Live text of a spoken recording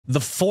The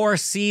Four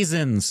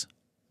Seasons.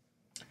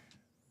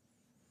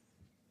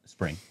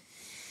 Spring,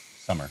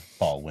 summer,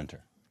 fall, winter.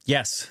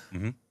 Yes.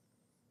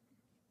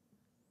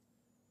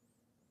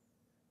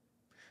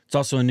 It's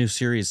also a new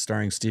series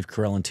starring Steve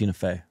Carell and Tina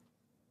Fey.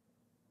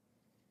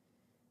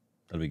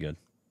 That'll be good.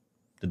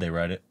 Did they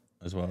write it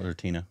as well, or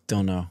Tina?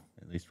 Don't know.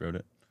 At least wrote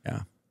it.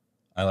 Yeah.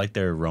 I like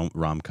their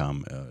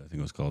rom-com, I think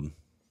it was called.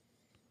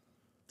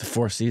 The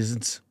Four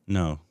Seasons?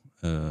 No.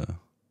 What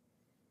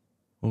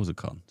was it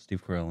called?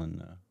 Steve Carell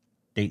and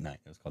Date Night.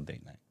 It was called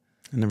Date Night.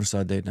 I never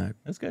saw Date Night.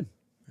 It was good.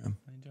 Yeah.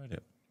 I enjoyed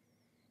it.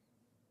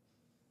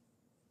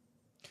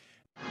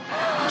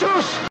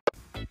 Juice!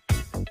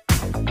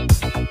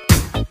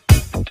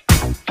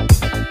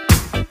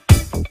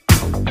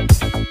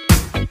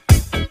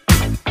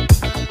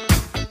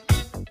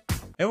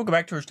 Hey, welcome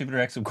back to our Stupid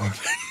Rex of Corbin.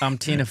 I'm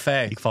Tina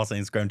Fey. You can follow us on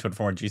Instagram, Twitter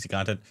for more juicy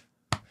content.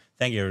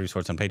 Thank you, everybody who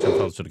supports on Patreon.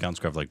 Follow us to the account,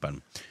 subscribe, like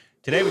button.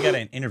 Today, we got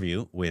an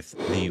interview with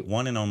the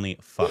one and only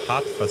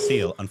Fahadh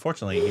Faasil.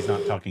 Unfortunately, he's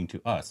not talking to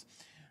us.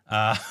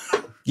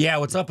 Yeah,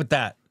 what's up with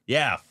that?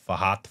 Yeah,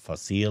 Fahadh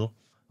Faasil,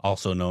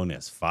 also known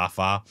as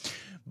Fafa.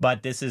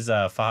 But this is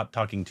Fahadh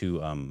talking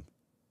to...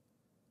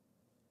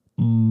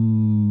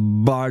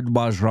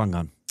 Baradwaj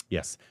Rangan.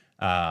 Yes,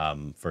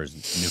 for his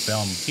new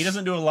film. He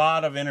doesn't do a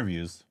lot of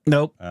interviews.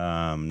 Nope.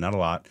 Not a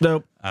lot.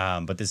 Nope.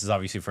 But this is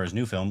obviously for his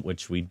new film,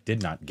 which we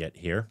did not get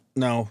here.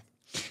 No.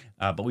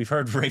 But we've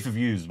heard rave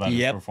reviews about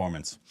his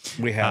performance.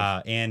 We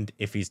have. And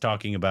if he's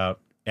talking about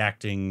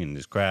acting and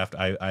his craft,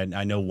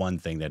 I know one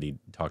thing that he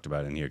talked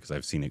about in here because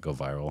I've seen it go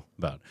viral.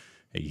 About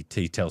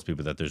he tells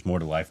people that there's more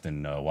to life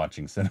than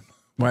watching cinema.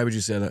 Why would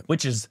you say that?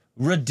 Which is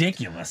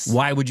ridiculous.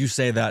 Why would you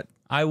say that?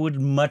 I would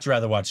much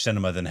rather watch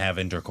cinema than have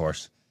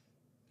intercourse.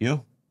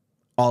 You?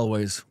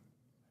 Always.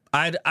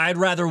 I'd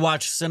rather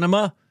watch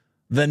cinema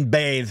than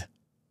bathe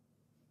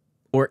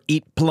or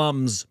eat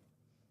plums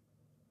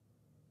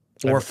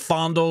or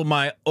fondle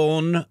my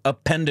own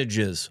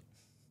appendages.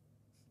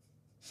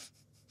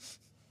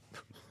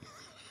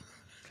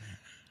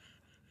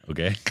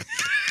 Okay.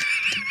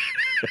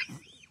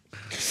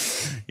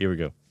 Here we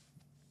go.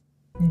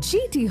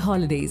 GT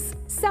Holidays,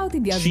 South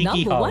India's Cheeky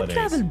number holidays. one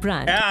travel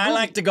brand. Yeah, I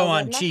like to go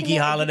on cheeky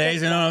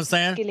holidays, you know what I'm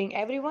saying? Killing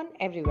everyone,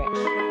 everywhere.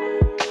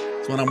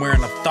 It's when I'm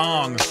wearing a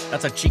thong.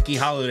 That's a cheeky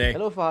holiday.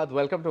 Hello, Fahad.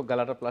 Welcome to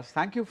Galata Plus.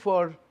 Thank you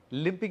for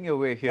limping your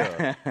way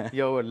here.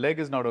 Your leg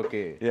is not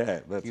okay.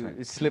 Yeah, that's you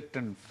fine. slipped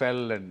and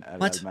fell and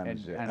What?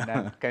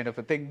 and kind of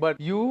a thing.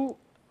 But you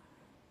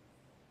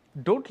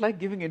don't like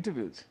giving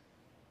interviews.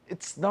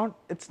 It's not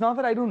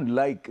that I don't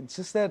like. It's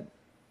just that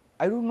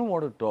I don't know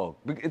what to talk.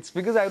 It's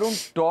because I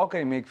don't talk,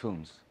 I make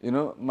films. You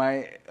know,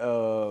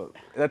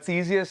 that's the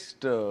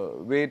easiest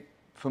way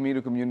for me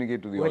to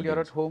communicate to the When audience. you're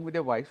at home with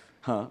your wife,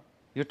 Huh?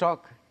 you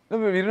talk. No,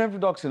 but we don't have to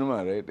talk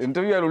cinema, right?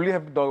 Interview, I only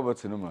have to talk about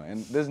cinema.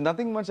 And there's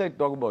nothing much I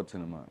talk about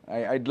cinema.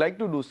 I'd like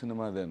to do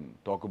cinema than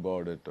talk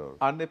about it. Or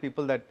Aren't there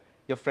people that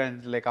your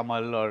friends like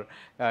Amal or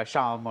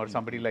Sham or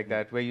somebody like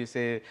that, where you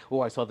say,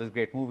 "Oh, I saw this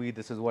great movie.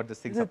 This is what this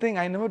thing's." That's the thing.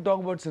 I never talk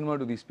about cinema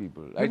to these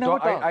people. You never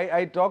talk.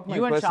 I talk my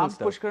You and personal Sham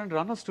stuff. Pushkaran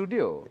run a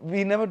studio.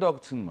 We never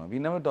talk cinema. We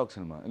never talk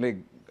cinema. Like,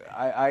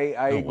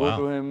 I go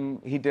to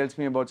him, he tells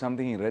me about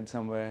something he read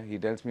somewhere, he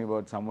tells me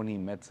about someone he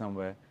met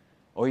somewhere,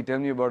 or he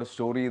tells me about a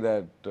story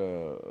that,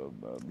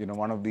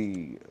 one of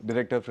the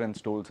director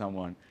friends told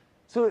someone.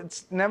 So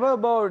it's never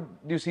about,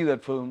 do you see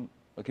that film?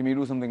 Or can we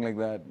do something like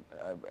that?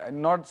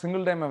 Not a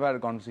single time I've had a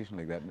conversation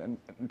like that. And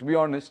to be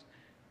honest,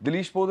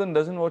 Dileesh Podhan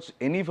doesn't watch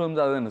any films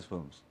other than his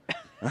films.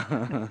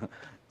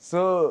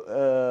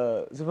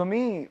 So for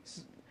me,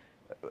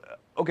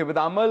 okay, with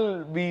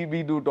Amal,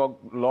 we do talk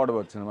a lot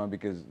about cinema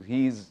because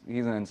he's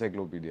an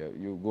encyclopedia.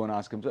 You go and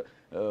ask him, so,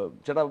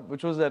 Chata,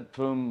 which was that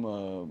film,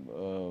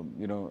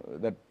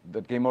 that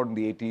came out in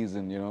the 80s,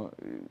 and, he'll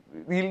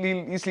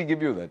easily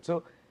give you that.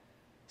 So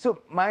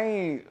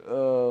my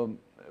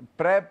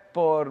prep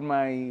or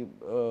my,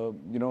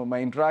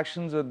 my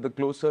interactions with the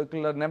close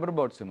circle are never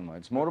about cinema.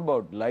 It's more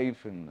about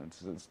life, and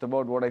it's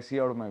about what I see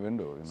out of my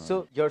window.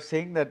 So you're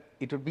saying that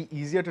it would be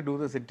easier to do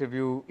this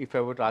interview if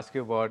I were to ask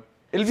you about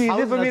it'll be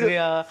easier for me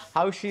to...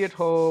 How is she at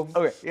home?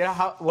 Okay.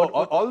 Yeah,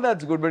 all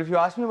that's good, but if you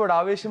ask me about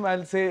Aavesham,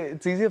 I'll say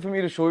it's easier for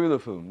me to show you the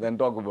film than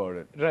talk about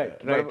it. Right.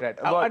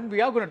 And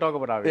we are going to talk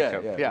about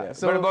Aavesham. Yeah.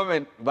 So, but about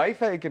my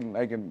wife, I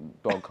can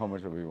talk how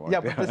much we want.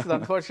 Yeah, but this is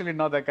unfortunately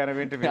not that kind of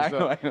interview. I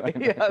know.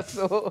 Yeah,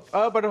 so...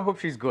 but I hope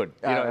she's good.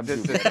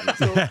 Rich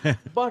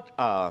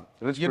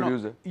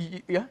producer.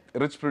 Yeah?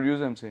 Rich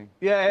producer, I'm saying.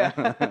 Yeah.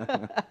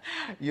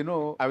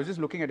 I was just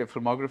looking at your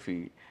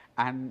filmography,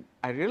 and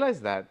I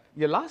realized that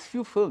your last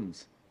few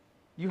films,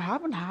 you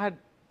haven't had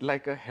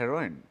like a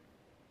heroine.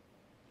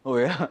 Oh,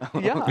 yeah?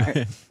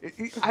 Yeah.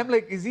 I'm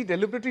like, is he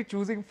deliberately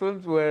choosing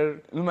films where...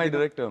 My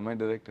director.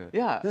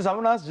 Yeah. So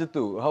someone asked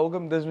Jittu, how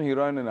come there's no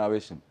heroine in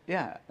Aavesham?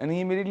 Yeah. And he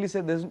immediately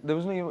said there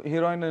was no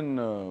heroine in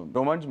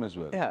Romancham as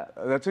well. Yeah.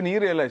 That's when he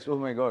realized, oh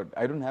my God,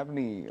 I don't have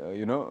any,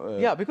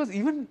 Yeah, because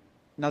even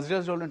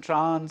Nazria's role in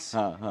trance.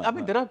 I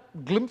mean, there are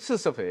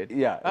glimpses of it.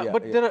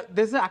 But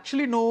there's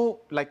actually no,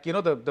 like, you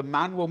know, the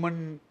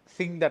man-woman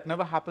thing that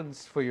never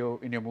happens for you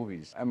in your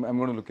movies. I'm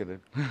going to look at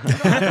it.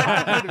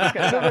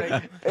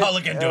 I'll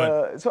look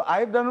into it. So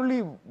I've done only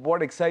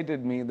what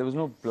excited me. There was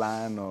no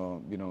plan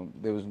or, you know,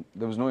 there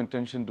was no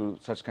intention to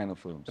such kind of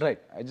films. Right.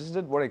 I just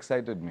did what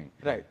excited me.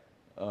 Right.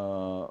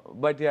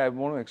 But yeah, I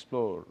want to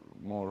explore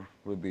more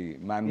with the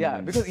man.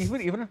 Yeah, because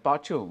even in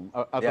Pachum,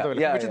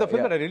 which is the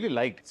film that I really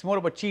liked, it's more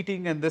about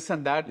cheating and this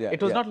and that.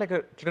 It was not like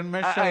a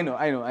conventional,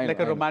 I know, like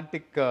a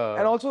romantic.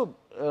 And also,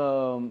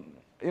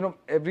 you know,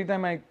 every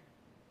time I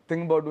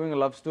think about doing a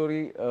love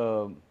story,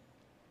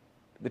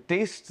 the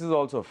taste is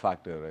also a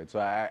factor, right? So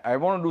I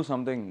want to do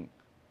something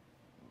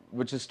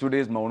which is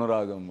today's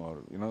Maunaragam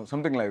or, you know,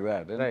 something like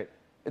that. And right.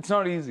 It's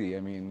not easy. I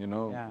mean, you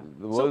know,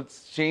 the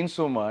world's changed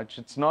so much.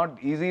 It's not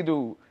easy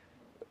to,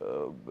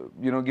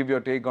 you know, give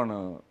your take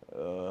on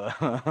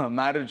a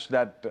marriage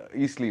that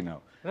easily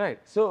now. Right.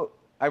 So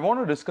I want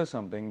to discuss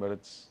something, but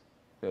it's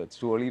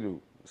too early to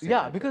say.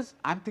 Yeah, because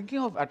I'm thinking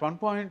of at one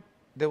point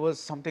there was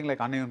something like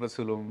Annayun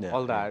Rasulum,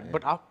 all that.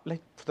 But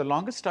like for the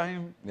longest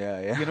time,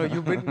 you know,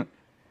 you've been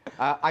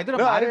either a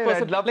married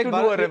person. I'd love to do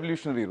a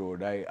revolutionary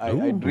road.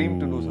 I dream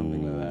to do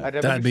something like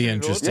that. That'd be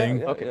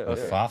interesting. A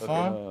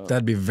Fafa?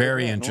 That'd be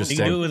very interesting.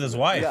 He can do it with his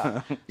wife.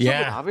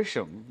 Yeah. So with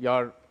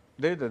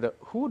Aavesham,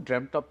 who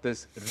dreamt up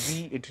this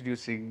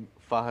reintroducing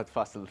Fahadh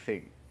Faasil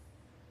thing?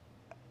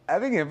 I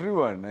think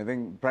everyone. I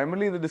think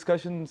primarily the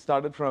discussion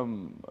started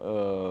from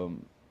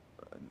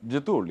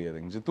Jitu only. I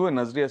think Jitu and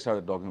Nazria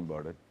started talking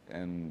about it,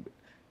 and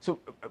so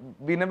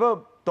we never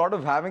thought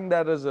of having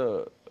that as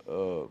a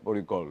what do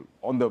you call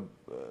on the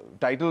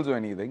titles or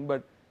anything,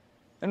 but.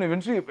 And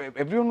eventually,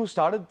 everyone who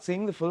started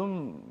seeing the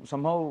film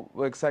somehow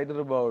were excited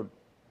about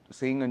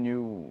seeing a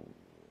new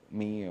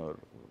me, or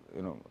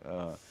you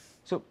know.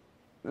 So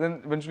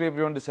then eventually,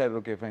 everyone decided,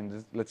 okay,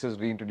 fine, let's just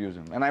reintroduce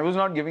him. And I was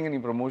not giving any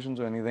promotions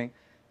or anything,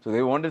 so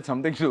they wanted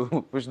something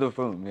to push the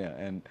film,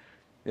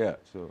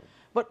 So.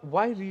 But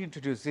why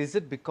reintroduce? Is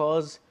it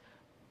because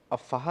a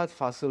Fahadh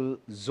Faasil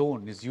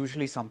zone is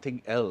usually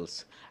something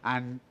else,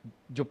 and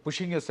you're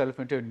pushing yourself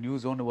into a new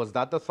zone? Was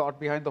that the thought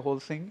behind the whole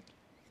thing?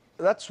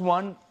 That's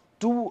one.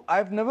 Two,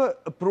 I've never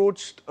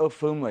approached a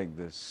film like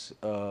this.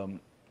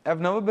 I've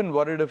never been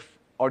worried if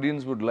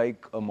audience would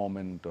like a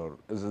moment or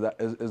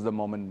is the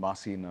moment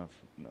massy enough.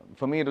 No.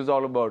 For me, it was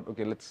all about,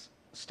 okay, let's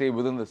stay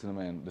within the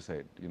cinema and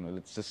decide. You know,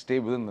 let's just stay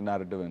within the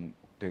narrative and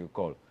take a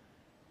call.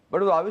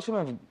 But with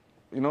Aavesham,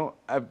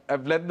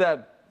 I've let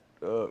that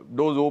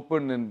doors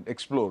open and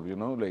explore. You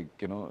know, like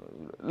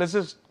let's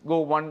just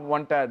go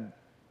one tad.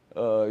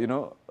 So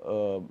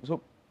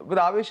with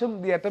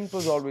Aavesham, the attempt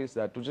was always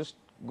that to just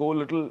go a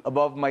little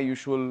above my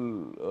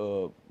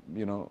usual,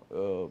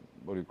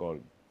 what do you call,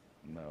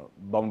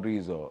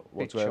 boundaries or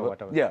whatsoever.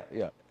 Whatever.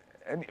 Yeah.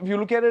 And if you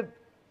look at it,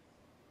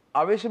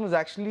 Aavesham is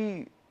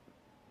actually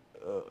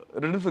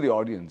written for the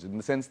audience in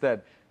the sense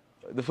that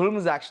the film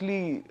is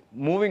actually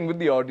moving with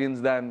the audience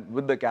than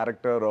with the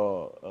character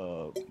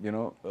or,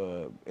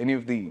 any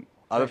of the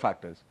other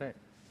factors. Right.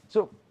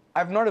 So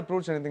I've not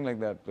approached anything like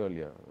that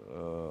earlier.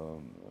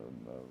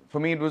 For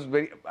me, it was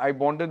I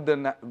wanted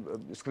the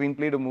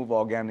screenplay to move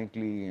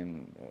organically,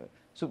 and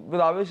so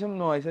with Aavesham,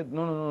 no, I said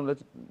no.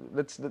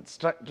 Let's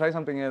try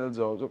something else.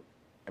 So,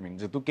 I mean,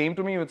 Jitu came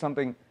to me with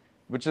something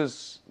which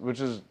is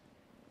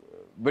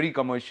very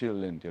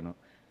commercial, and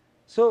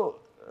so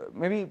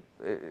maybe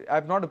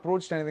I've not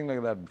approached anything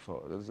like that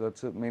before.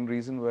 That's the main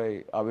reason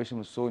why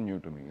Aavesham is so new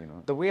to me.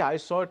 The way I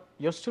saw it,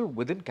 you're still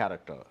within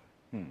character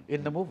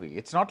in the movie.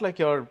 It's not like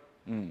you're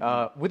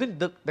within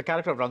the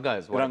character of Ranga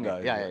is what Ranga,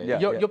 I mean.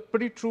 You're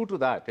pretty true to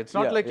that. It's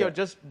not like you're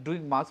just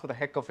doing mass for the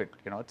heck of it.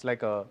 It's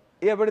like a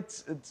but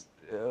it's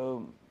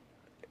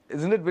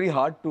isn't it very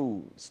hard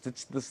to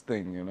stitch this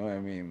thing? I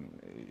mean,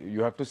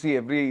 you have to see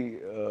every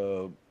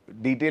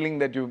detailing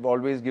that you've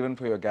always given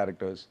for your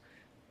characters.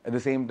 At the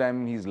same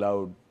time, he's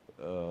loud.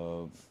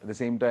 At the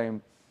same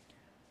time,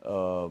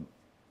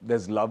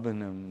 there's love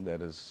in him.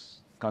 There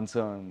is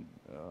concern.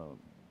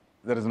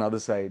 There is another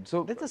side.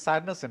 So there's a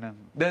sadness in him.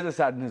 There's a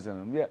sadness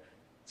in him,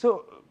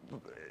 So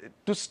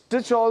to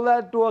stitch all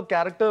that to a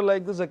character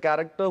like this, a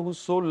character who's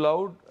so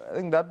loud, I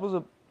think that was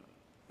a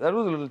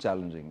little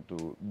challenging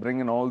to bring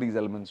in all these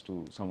elements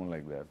to someone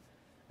like that.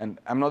 And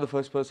I'm not the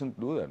first person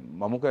to do that.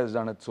 Mamuka has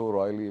done it so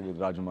royally with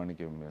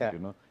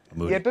Rajamanikam.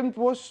 The attempt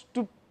was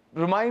to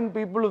remind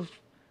people of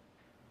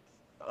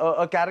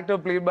a character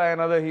played by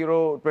another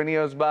hero 20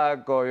 years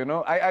back, or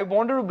I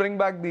wanted to bring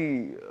back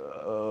the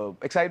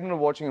excitement of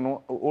watching an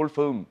old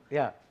film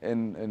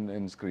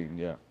in screen.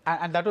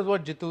 And that was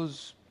what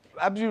Jitu's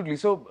absolutely.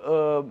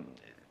 So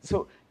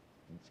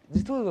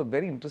Jitu is a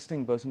very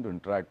interesting person to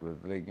interact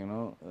with.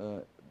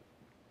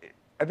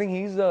 I think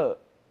he's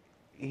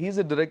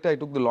a director I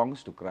took the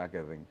longest to crack.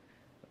 I think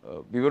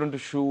we were into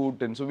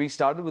shoot, and so we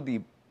started with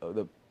the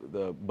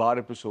bar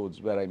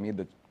episodes where I made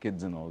the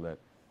kids and all that.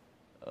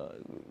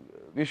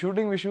 We're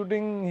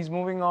shooting, he's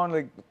moving on,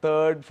 like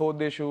third, fourth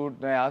day shoot,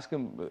 and I ask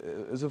him,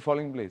 is it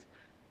falling in place?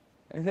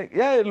 And he's like,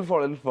 yeah, it'll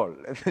fall, it'll fall.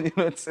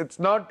 It's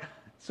not.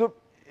 So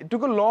it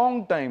took a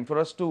long time for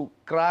us to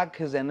crack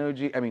his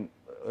energy. I mean,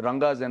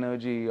 Ranga's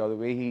energy or the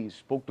way he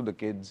spoke to the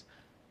kids.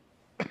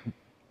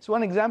 So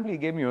one example he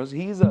gave me was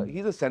he's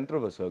a center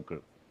of a circle,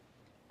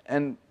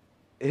 and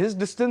his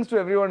distance to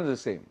everyone is the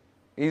same.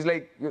 He's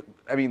like,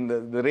 I mean,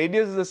 the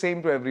radius is the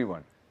same to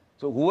everyone.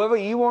 So whoever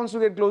he wants to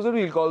get closer to,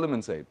 he'll call them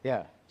inside.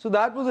 Yeah. So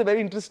that was a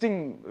very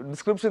interesting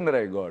description that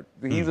I got.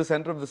 He's the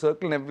center of the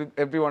circle, and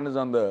everyone is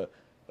on the,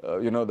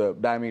 the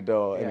diameter.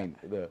 Yeah. I mean,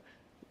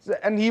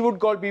 and he would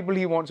call people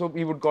he wants. So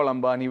he would call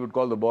Amban, he would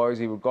call the boys,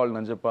 he would call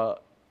Nanjappa,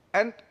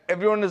 and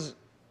everyone is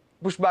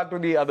pushed back to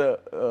the other.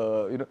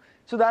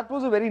 So that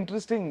was a very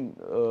interesting,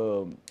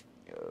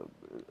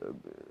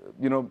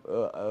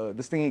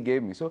 this thing he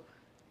gave me. So,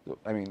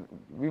 I mean,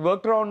 we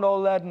worked around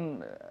all that,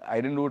 and I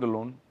didn't do it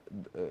alone.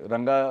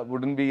 Ranga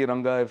wouldn't be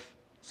Ranga if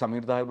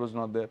Samir Tahir was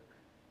not there,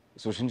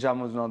 Sushin Sham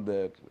was not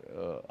there,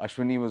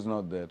 Ashwini was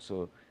not there.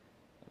 So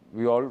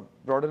we all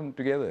brought him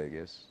together, I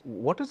guess.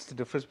 What is the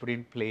difference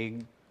between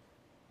playing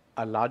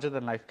a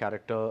larger-than-life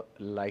character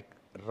like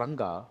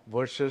Ranga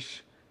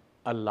versus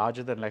a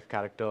larger-than-life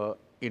character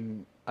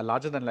in a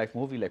larger-than-life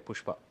movie like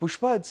Pushpa?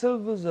 Pushpa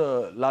itself was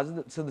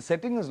so the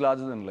setting is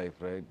larger than life,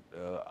 right?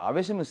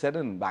 Aavesham is set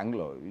in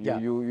Bangalore.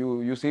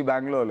 You see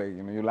Bangalore, like,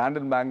 you land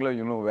in Bangalore,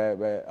 you know where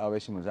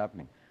Aavesham is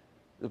happening.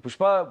 The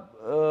Pushpa,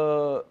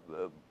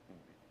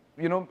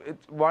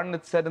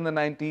 it's set in the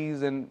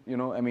 90s, and,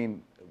 I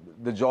mean,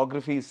 the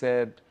geography is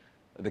set,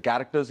 the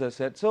characters are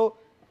set. So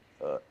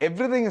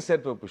everything is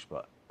set for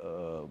Pushpa.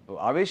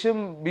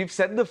 Aavesham, we've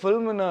set the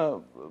film in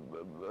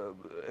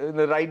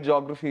the right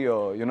geography,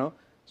 or,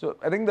 So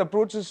I think the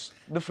approach is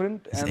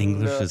different. His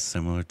English is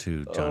similar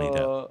to Johnny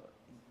Depp.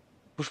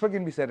 Pushpa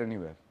can be said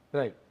anywhere.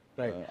 Right,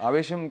 right.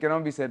 Aavesham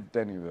cannot be said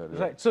anywhere.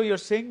 Right. So you're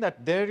saying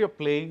that there you're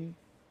playing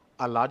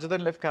a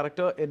larger-than-life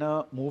character in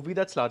a movie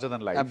that's larger than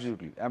life.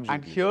 Absolutely, absolutely.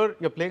 And here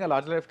you're playing a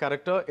larger-than-life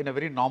character in a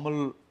very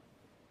normal,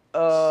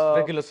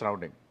 regular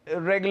surrounding.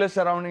 Regular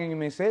surrounding, you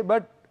may say,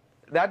 but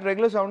that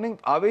regular surrounding,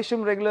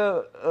 Aavesham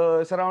regular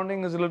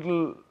surrounding is a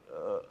little,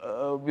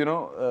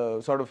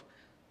 sort of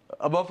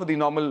above for the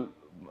normal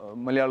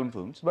Malayalam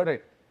films.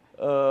 But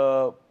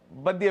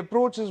but the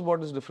approach is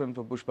what is different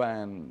for Pushpa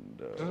and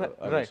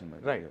Aavesham.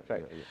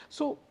 Right.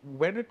 So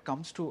when it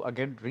comes to,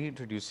 again,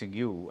 reintroducing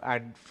you,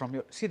 and from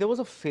your... See, there was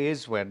a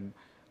phase when...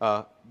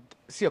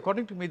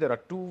 according to me, there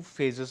are two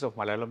phases of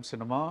Malayalam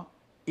cinema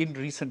in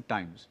recent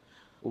times.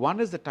 One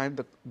is the time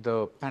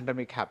the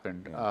pandemic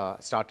happened,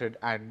 started,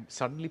 and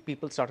suddenly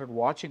people started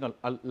watching,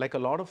 like a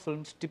lot of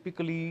films,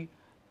 typically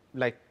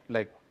like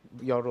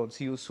your own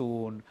See You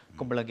Soon,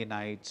 Kumbalangi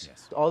Nights.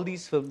 Yes. All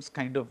these films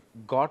kind of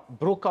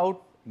broke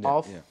out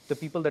of the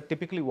people that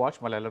typically watch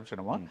Malayalam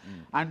cinema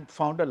and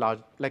found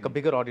a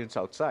bigger audience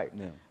outside.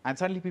 Yeah. And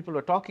suddenly people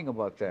were talking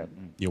about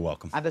them. You're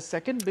welcome. And the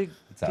second big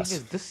thing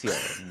is this year,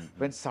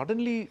 when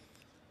suddenly,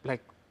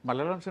 like,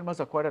 Malayalam cinema has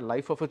acquired a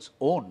life of its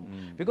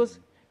own. Because,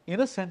 in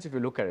a sense, if you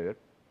look at it,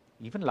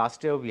 even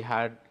last year we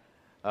had,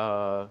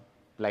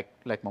 like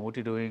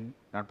Mammootty doing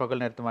Nanpagal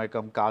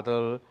Nerthumayakam,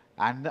 Kadal,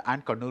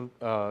 and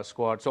Kannur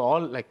squad. So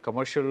all like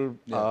commercial,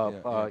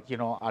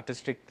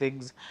 artistic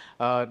things.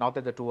 Not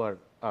that the two are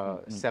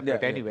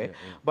separate anyway.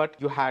 But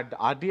you had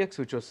RDX,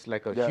 which was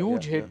like a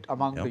huge hit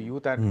among the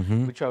youth,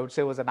 and which I would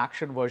say was an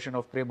action version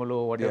of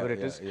Premalo, whatever it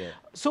is.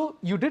 So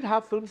you did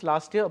have films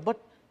last year, but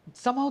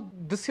somehow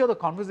this year the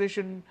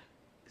conversation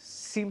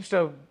seems to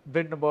have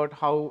been about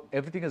how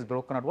everything is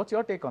broken out. What's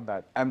your take on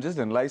that? I'm just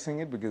analyzing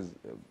it because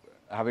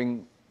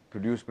having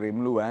produced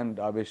Premlu and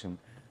Aavesham,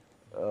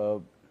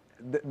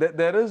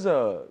 there is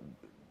a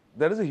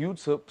huge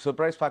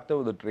surprise factor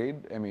with the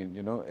trade. I mean,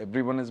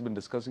 everyone has been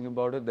discussing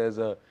about it. There's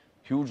a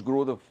huge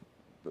growth of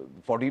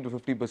 40 to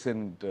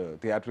 50%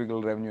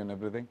 theatrical revenue and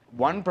everything.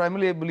 One,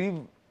 primarily, I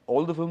believe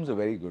all the films are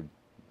very good.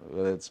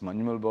 Whether it's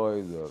Manjumal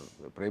Boys or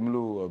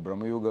Premlu or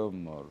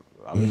Brahmayugam or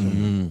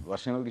Aavesham,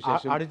 Varshanal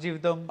Kishesham.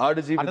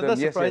 Ardajivitham. Another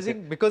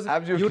surprising because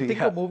you think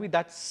a movie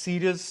that's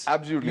serious,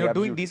 absolutely,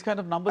 doing these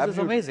kind of numbers is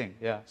amazing.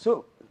 Yeah.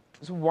 So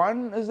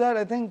one is that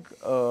I think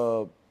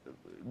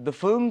the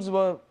films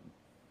were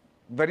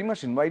very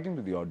much inviting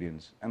to the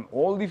audience, and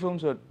all the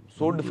films were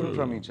so different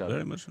from each other.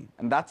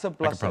 And that's a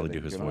plus. I could probably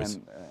do his voice.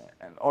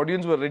 And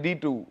audience were ready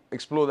to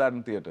explore that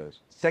in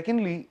theaters.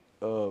 Secondly,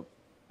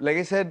 like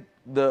I said,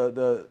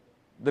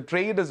 the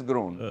trade has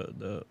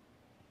grown.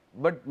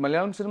 But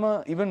Malayalam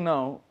cinema, even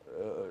now,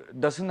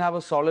 doesn't have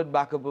a solid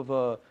backup of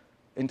a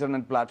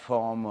internet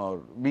platform,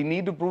 or we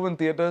need to prove in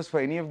theaters for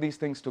any of these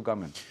things to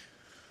come in.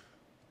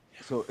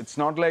 So it's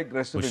not like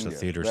rest of India. The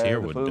theaters here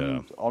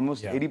would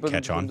almost 80%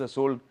 of films are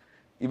sold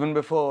even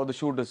before the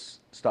shoot is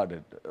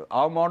started.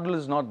 Our model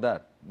is not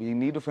that. We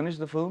need to finish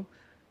the film,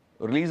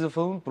 release the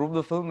film, prove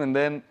the film, and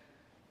then.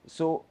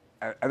 So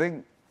I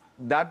think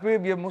that way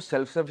we are more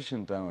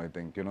self-sufficient now, I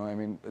think. I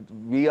mean,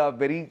 we are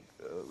very.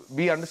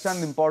 We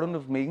understand the importance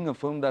of making a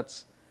film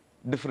that's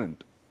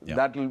different. Yeah.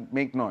 That will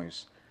make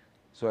noise.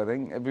 So I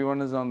think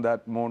everyone is on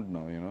that mode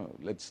now.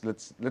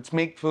 Let's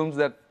make films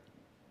that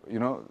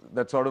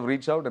that sort of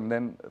reach out, and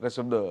then rest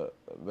of the,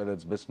 whether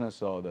it's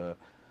business or the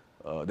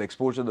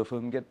exposure the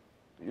film get,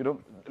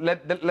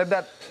 let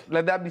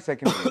that be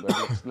secondary.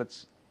 But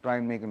let's try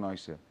and make a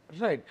noise here.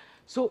 Right.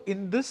 So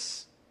in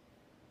this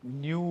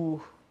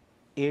new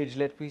age,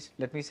 let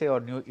me say, or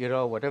new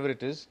era, whatever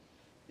it is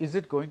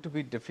it going to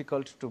be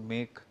difficult to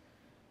make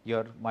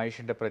your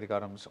Maheshinte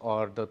Pratikarams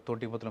or the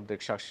Thoti Muthalam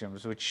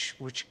Dikshakshyams,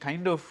 which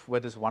kind of were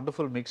this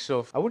wonderful mix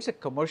of, I wouldn't say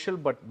commercial,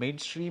 but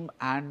mainstream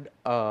and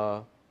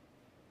I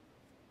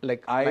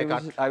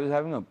was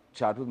having a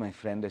chat with my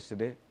friend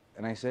yesterday,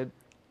 and I said,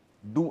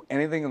 do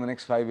anything in the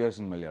next 5 years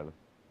in Malayalam.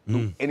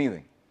 Do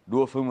anything.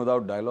 Do a film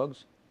without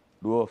dialogues.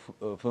 Do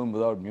a film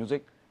without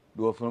music.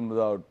 Do a film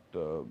without,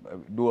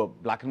 do a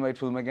black and white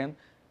film again.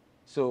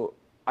 So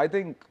I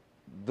think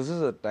this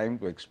is a time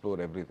to explore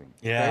everything.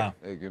 Yeah.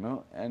 Right?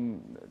 Like,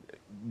 and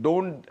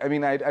don't, I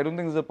don't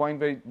think there's a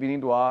point where we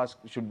need to ask,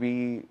 should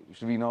we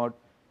not?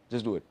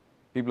 Just do it.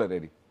 People are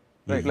ready.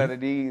 People are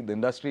ready, the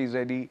industry is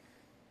ready.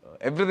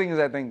 Everything is,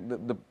 I think,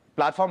 the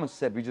platform is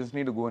set. We just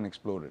need to go and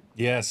explore it.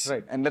 Yes.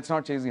 Right. And let's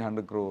not chase the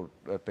 100 crore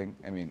thing.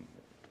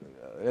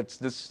 Let's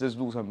just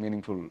do some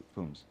meaningful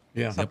films.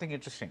 Yeah. Something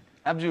interesting.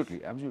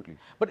 Absolutely, absolutely.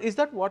 But is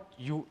that what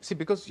you see?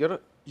 Because you're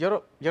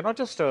not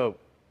just an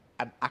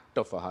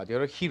actor, Fahad.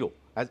 You're a hero.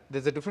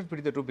 There's a difference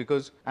between the two,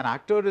 because an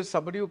actor is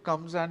somebody who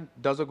comes and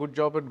does a good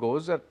job and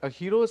goes. A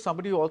hero is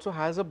somebody who also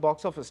has a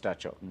box office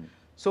stature.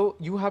 So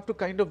you have to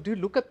kind of, do you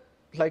look at,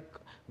 like,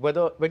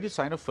 whether when you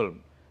sign a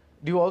film,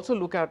 do you also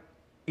look at,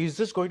 is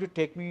this going to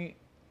take me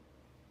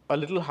a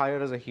little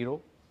higher as a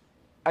hero?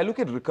 I look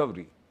at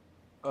recovery.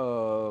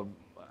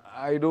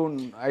 I don't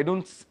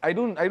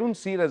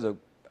see it as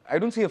I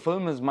don't see a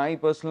film as my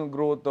personal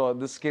growth or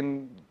this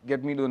can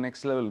get me to the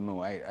next level.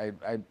 No,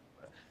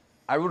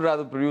 I would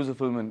rather produce a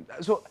film, and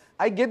so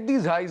I get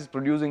these highs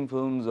producing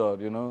films, or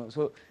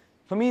so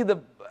for me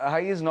the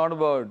high is not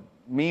about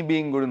me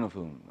being good in a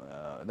film.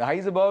 The high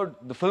is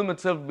about the film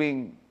itself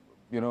being,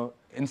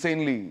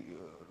 insanely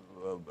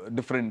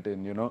different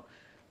in,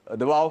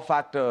 the wow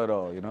factor,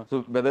 or,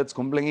 so whether it's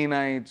Kumbhalangi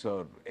Nights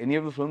or any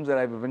of the films that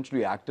I've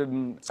eventually acted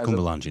in as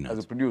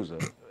a producer,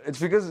 it's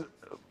because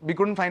we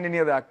couldn't find any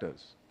other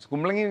actors. So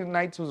Kumbhalangi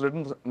Nights was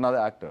written for another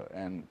actor,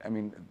 and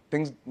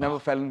things never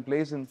fell in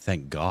place, and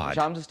thank God.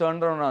 Sham just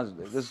turned around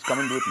and asked, just come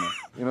and do it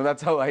now.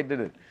 That's how I did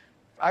it.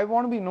 I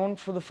want to be known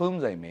for the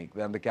films I make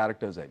than the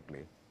characters I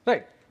play.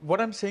 Right. What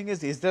I'm saying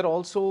is there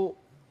also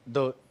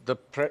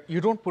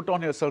you don't put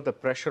on yourself the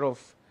pressure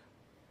of,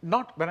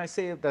 not when I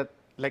say that,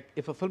 like,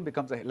 if a film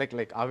becomes like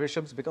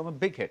Aavesham's become a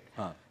big hit,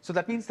 so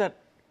that means that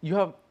you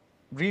have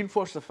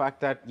reinforced the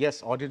fact that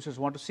yes, audiences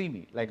want to see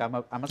me, like I'm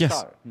a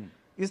star.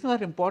 Isn't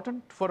that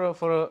important for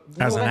a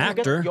as an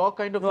actor? Your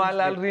kind of. No,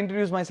 I'll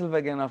reintroduce myself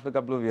again after a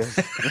couple of years.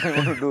 I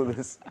want to do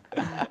this.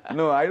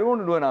 No, I don't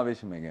want to do an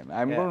Aavesham again.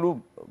 I'm going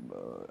to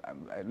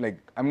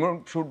do, I'm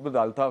going to shoot with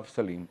Altaf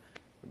Salim.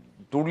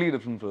 Totally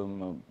different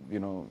film,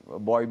 a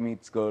boy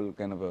meets girl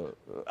kind of a.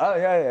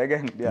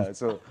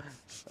 So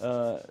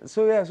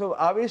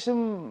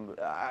Aavesham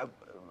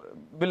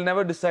will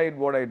never decide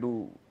what I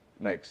do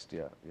next.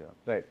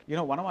 Right.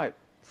 One of my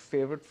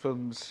favorite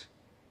films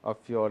of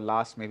your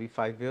last maybe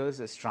 5 years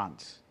is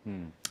Trance.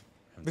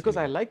 Because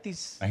I like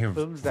these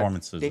films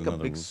that take a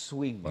big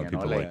swing.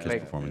 People like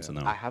his performance in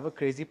that one. I have a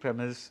crazy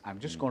premise. I'm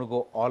just going to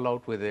go all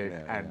out with it,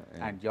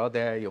 and you're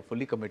there. You're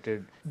fully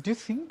committed. Do you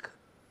think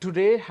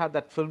today, had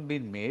that film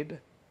been made,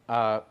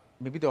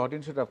 maybe the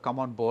audience would have come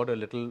on board a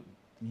little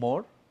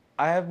more?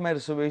 I have my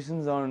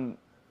reservations on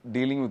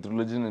dealing with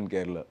religion in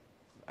Kerala.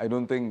 I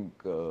don't think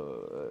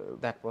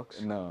that works.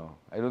 No,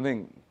 I don't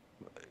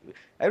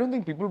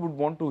think people would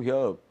want to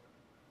hear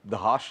the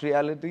harsh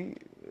reality,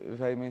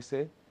 if I may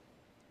say.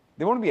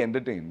 They want to be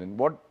entertained, and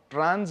what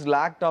Trance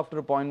lacked after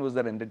a point was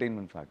that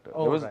entertainment factor.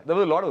 There was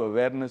a lot of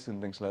awareness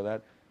and things like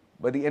that,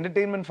 but the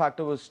entertainment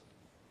factor was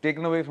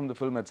taken away from the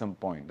film at some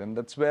point, and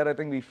that's where I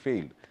think we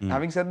failed.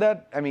 Having said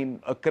that,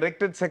 a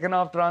corrected second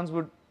half Trance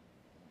would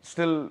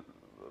still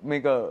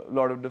make a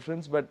lot of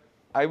difference, but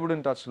I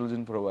wouldn't touch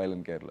religion for a while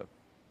in Kerala.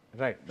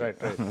 Right.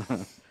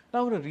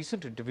 Now, in a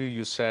recent interview,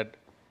 you said,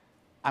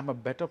 I'm a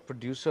better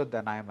producer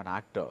than I am an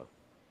actor.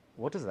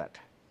 What is that?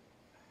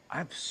 I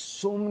have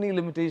so many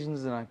limitations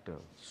as an actor.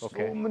 So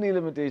many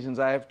limitations.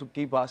 I have to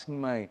keep asking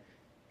my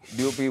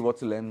DOP, what's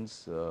the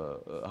lens?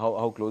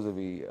 How close are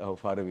we? How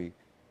far are we?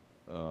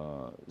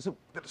 So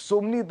there are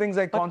so many things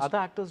I can't. But other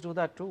actors do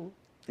that too.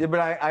 Yeah, but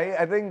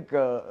I think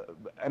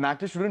an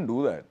actor shouldn't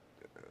do that.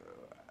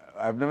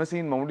 I've never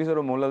seen Mammootty sir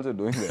or Mohanlal sir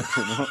doing that.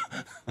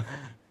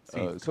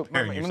 So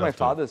even my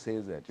father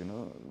says that,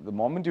 the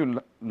moment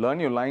you learn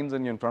your lines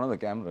and you're in front of the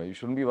camera, you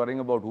shouldn't be worrying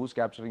about who's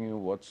capturing you,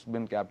 what's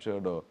been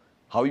captured, or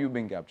how you've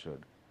been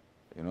captured.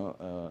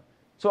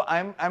 So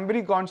I'm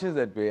very conscious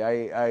that way.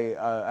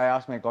 I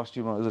ask my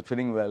costumer, is it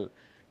fitting well?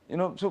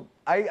 So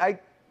I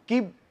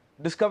keep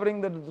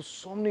discovering that there's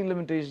so many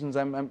limitations.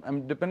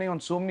 I'm depending on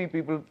so many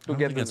people to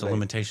get this It's a right.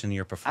 limitation in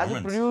your performance. As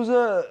a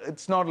producer,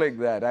 it's not like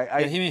that.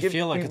 I He may give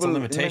feel like it's a people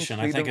limitation.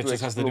 I immense think it freedom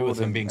just has to do with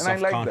explore him being and I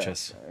like that.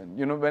 self-conscious.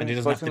 You know, when And he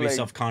doesn't have to person be like,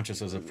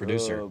 self-conscious as a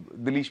producer.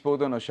 Dileesh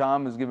Potan or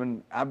Sham is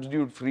given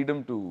absolute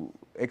freedom to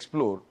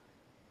explore.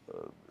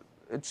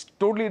 It's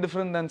totally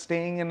different than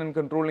staying in and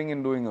controlling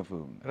and doing a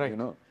film. Right. You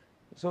know,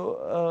 so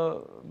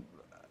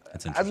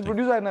That's as a interesting.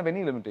 producer, I don't have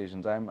any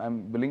limitations.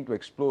 I'm willing to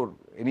explore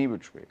any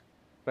which way.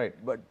 Right.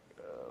 But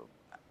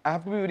I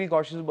have to be very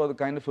cautious about the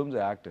kind of films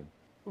I act in.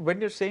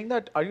 When you're saying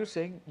that, are you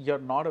saying you're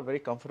not a very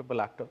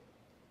comfortable actor?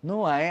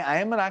 No, I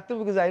am an actor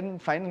because I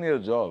didn't find any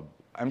other job.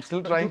 I'm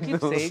still trying You keep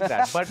to. saying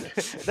that, but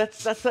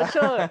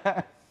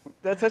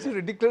that's such a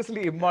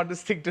ridiculously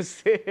immodest thing to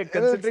say,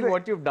 considering like-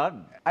 what you've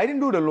done. I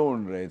didn't do it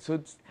alone, right? So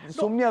it's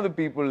so many other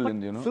people,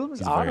 and you know. Films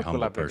He's a are very a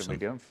humble collaborative person.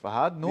 medium.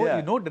 Fahad, Yeah.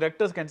 you know,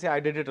 directors can say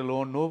I did it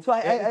alone. No, So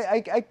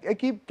I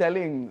keep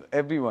telling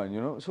everyone,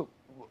 you know. So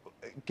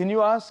can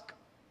you ask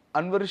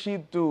Anwar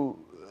Rashid to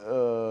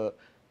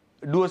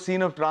do a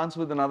scene of trance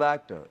with another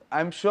actor?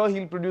 I'm sure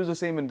he'll produce the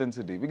same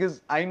intensity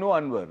because I know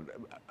Anwar.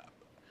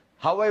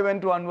 How I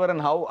went to Anwar and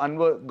how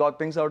Anwar got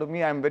things out of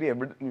me, I'm very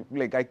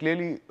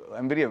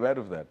I'm very aware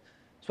of that.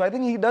 So I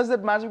think he does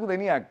that magic with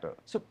any actor.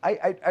 So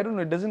I don't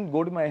know, it doesn't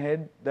go to my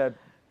head that.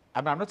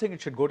 I'm not saying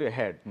it should go to your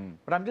head,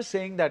 but I'm just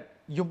saying that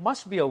you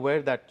must be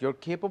aware that you're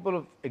capable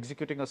of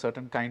executing a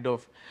certain kind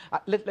of.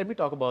 Let me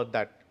talk about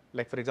that.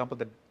 Like, for example,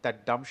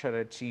 that dumb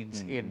charade scenes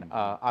in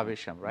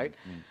Aavesham, right?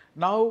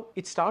 Now,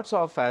 it starts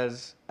off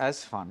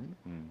as fun,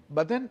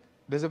 but then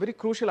there's a very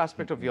crucial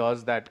aspect of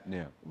yours that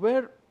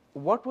where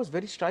what was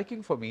very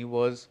striking for me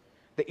was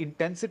the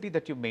intensity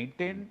that you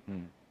maintain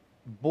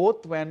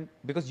both when,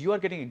 because you are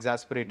getting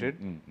exasperated,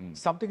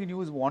 something in you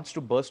wants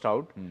to burst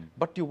out,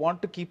 but you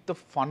want to keep the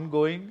fun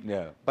going.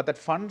 Yeah. But that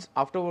fun,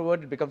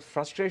 afterward, it becomes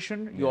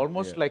frustration. You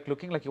almost like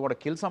looking like you want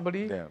to kill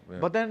somebody. Yeah, yeah.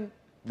 But then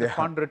the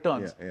fun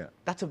returns. Yeah, yeah.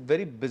 That's a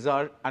very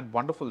bizarre and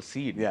wonderful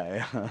scene.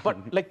 Yeah, yeah.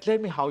 But like, tell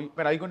me how,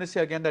 but are you going to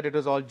say again that it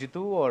was all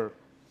Jitu or?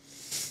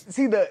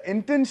 See, the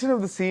intention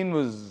of the scene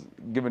was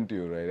given to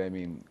you, right? I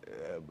mean,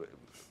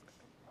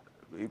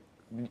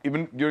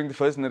 even during the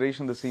first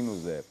narration, the scene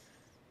was there.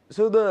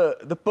 So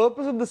the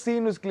purpose of the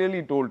scene was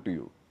clearly told to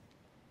you.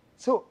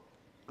 So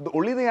the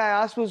only thing I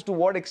asked was to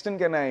what extent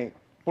can I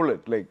pull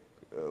it? Like,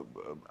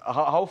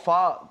 how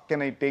far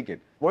can I take it?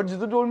 What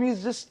Jitu told me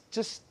is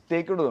just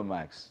take it to the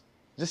max.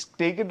 Just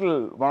take it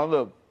till one of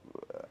the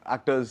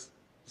actors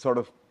sort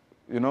of,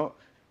 you know,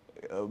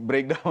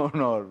 break down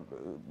or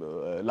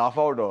laugh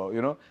out or,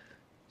 you know.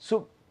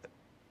 So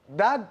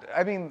that,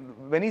 I mean,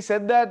 when he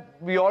said that,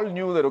 we all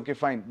knew that, okay,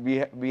 fine,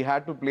 we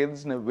had to play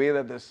this in a way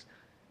that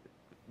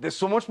there's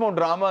so much more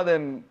drama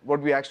than what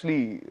we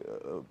actually,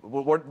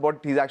 what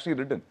he's actually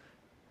written.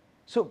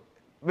 So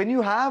when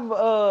you have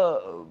a,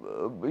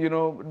 you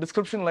know,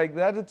 description like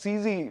that, it's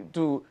easy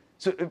to,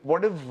 so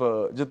what if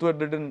Jitu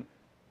had written,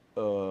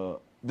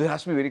 this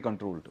has to be very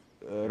controlled.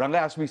 Ranga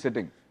has to be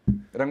sitting.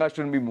 Ranga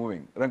shouldn't be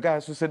moving. Ranga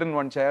has to sit in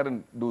one chair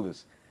and do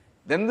this.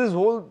 Then this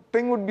whole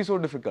thing would be so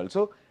difficult.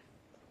 So,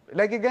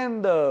 like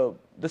again, the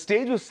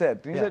stage was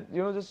set. He said,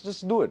 you know,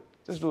 just do it.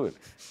 Just do it.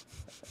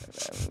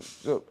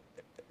 So,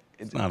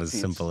 It's not as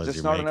simple as just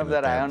you're not making enough it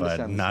that I there, but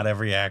understand. not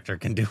every actor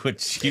can do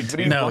what you do.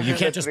 Every No, person you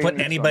has can't just training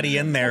put anybody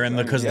from- in there and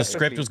because the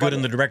script was good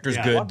and the director's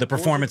good, the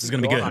performance is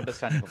going to be Your good.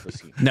 understanding of the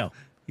scene. No.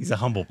 He's a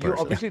humble You person.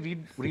 obviously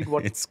read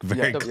what It's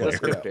very the clear.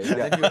 script is, and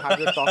then you have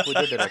your talk with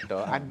the director,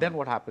 and then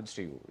what happens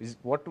to you? Is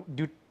what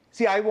do you?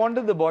 See, I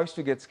wanted the boys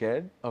to get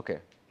scared, Okay,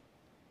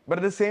 but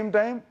at the same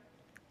time,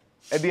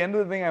 at the end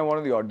of the thing, I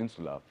wanted the audience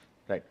to laugh.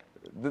 right.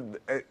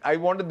 I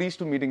wanted these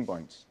two meeting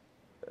points.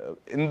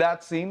 In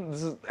that scene,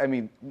 this is, I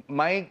mean,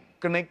 my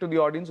connect to the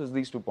audience was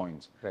these 2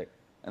 points. Right.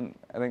 And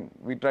I think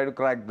we try to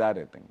crack that,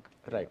 I think.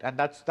 Right, and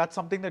that's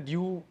something that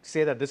you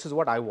say that this is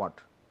what I want.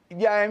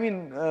 Yeah, I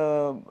mean,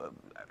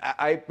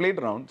 I played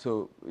around,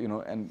 so, you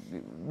know,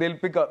 and they'll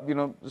pick up, you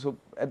know, so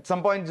at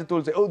some point Jitu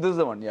will say, oh, this is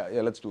the one, yeah,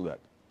 let's do that.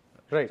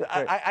 Right. So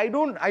right. I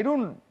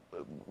don't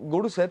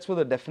go to sets with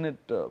a definite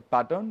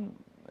pattern.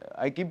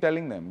 I keep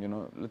telling them, you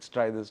know, let's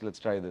try this, let's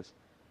try this.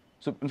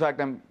 So, in fact,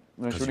 I'm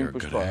shooting you're a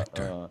good Pushpa.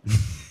 actor.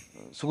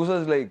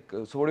 Sugusa is like,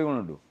 so what are you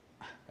going to do?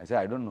 I say,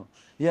 I don't know.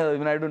 Yeah,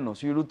 even I don't know.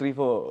 So you do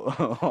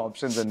 3-4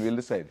 options and we'll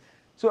decide.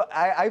 So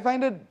I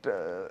find it,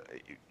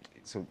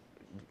 so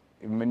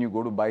when you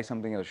go to buy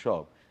something at a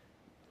shop,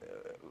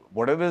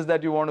 whatever it is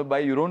that you want to buy,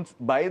 you don't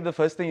buy the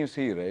first thing you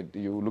see, right?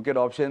 You look at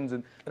options.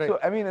 And Right. so,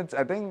 I mean,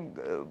 I think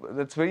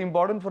that's very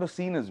important for a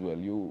scene as well.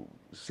 You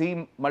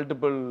see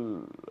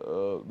multiple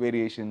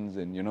variations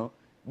and, you know,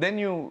 then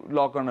you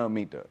lock on a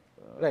meter.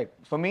 Right.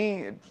 For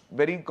me, it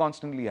very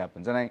constantly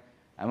happens. And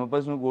I'm a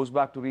person who goes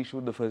back to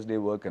reshoot the first day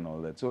work and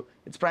all that. So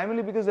it's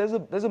primarily because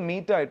there's a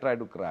meter I try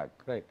to crack.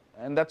 Right.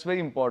 And that's very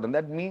important.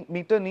 That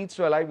meter needs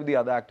to align with the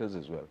other actors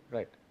as well.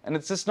 Right. And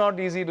it's just not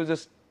easy to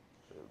just,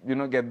 you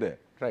know, get there.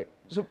 Right.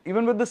 So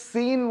even with the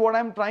scene, what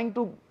I'm trying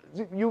to,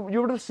 you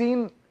would have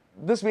seen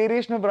this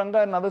variation of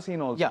Ranga in another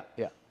scene also. Yeah,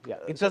 yeah. Yeah,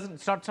 it's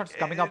not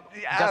coming up.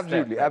 Yeah, just there.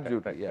 absolutely,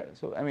 absolutely. Yeah.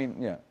 So I mean,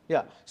 yeah.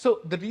 Yeah. So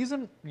the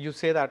reason you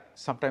say that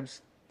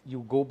sometimes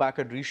you go back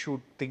and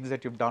reshoot things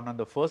that you've done on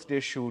the first day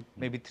shoot,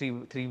 maybe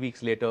three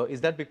weeks later,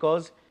 is that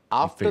because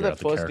after figure that out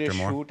the first day character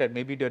more? shoot and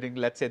maybe during,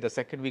 let's say, the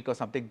second week or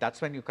something,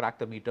 that's when you crack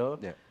the meter?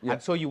 Yeah, yeah.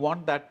 And so you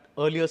want that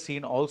earlier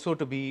scene also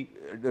to be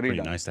Pretty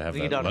Redone. nice to have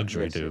that Redone.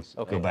 luxury Yes, to yes.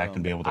 go Okay. back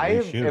and be able to I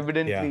have reshoot.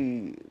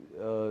 evidently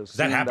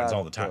seen happens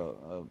all the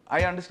time.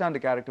 I understand the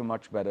character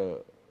much better.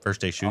 First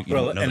day shoot, you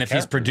Well, don't know and the if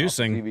he's character. 3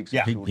 producing, weeks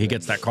yeah, of shoot he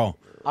gets and- that call.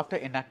 after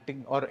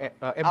enacting or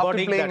After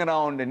embodying playing that.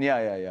 around and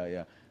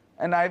yeah.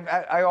 And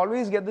I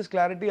always get this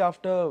clarity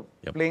after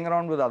Yep. playing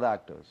around with other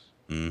actors.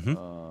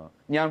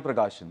 Nyan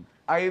Prakashan.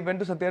 I went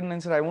to Satyanan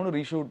and said, I want to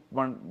reshoot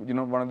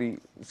one of the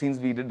scenes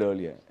we did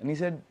earlier. And he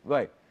said,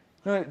 why?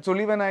 No, it's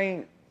only when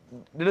I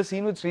did a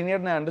scene with Sriniar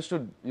and I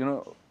understood,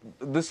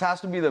 this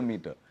has to be the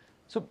meter.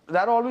 So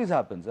that always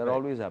happens. That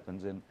always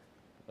happens. And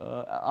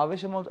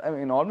Aavesham also, I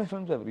mean, all my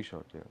films I've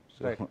reshot. Yeah.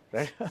 So,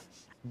 Right.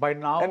 By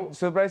now, And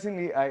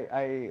surprisingly,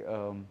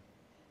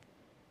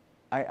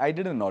 I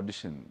did an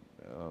audition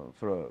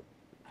for a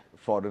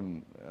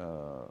foreign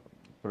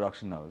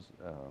production house.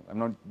 I'm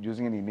not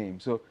using any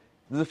names. So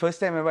this is the first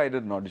time ever I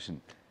did an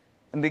audition.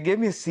 And they gave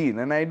me a scene,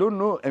 and I don't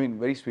know, I mean,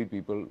 very sweet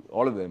people,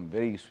 all of them,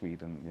 very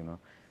sweet, and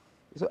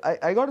So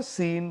I got a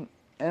scene,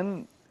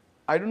 and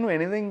I don't know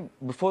anything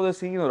before the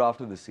scene or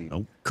after the scene.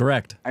 Nope.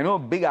 Correct. I know a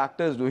big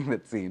actor is doing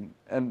that scene,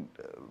 and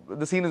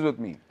the scene is with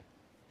me.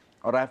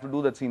 Or I have to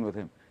do that scene with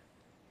him.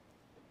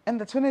 And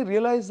that's when I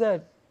realized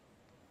that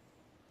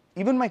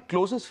even my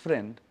closest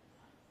friend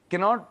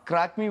cannot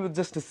crack me with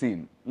just a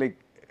scene. Like,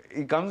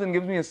 he comes and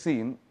gives me a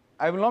scene,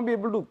 I will not be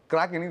able to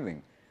crack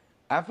anything.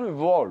 I have to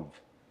evolve.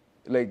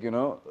 Like,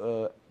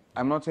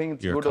 I'm not saying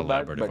it's You're a good or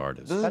bad, collaborative but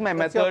artist. this is my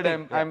That's your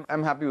method. thing,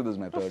 I'm happy with this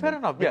method. no, fair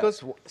enough. Yeah.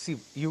 Because see,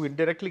 you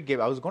indirectly gave.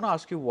 I was going to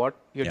ask you what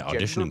your Yeah,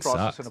 general auditioning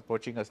process sucks in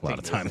approaching a a thing lot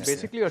of is. times.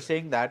 Basically, you're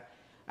saying that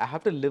I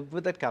have to live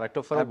with that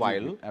character for a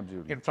Absolutely, while,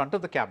 absolutely. in front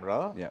of the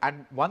camera, Yeah.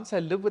 and once I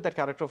live with that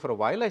character for a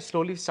while, I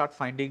slowly start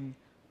finding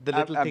the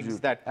little things Absolutely,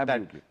 that,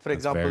 absolutely. for That's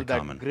example, very that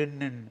common.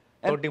 grin in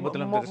And Todi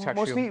Muthalam Dirishaksham.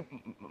 mostly,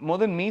 more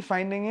than me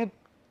finding it,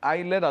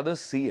 I let others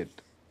see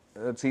it.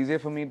 It's easier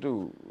for me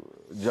to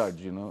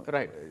judge,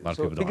 Right. A lot of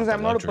So, people don't because have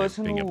I'm the not a luxury of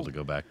person being who able to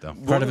go back, though. go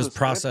Part to of his the script.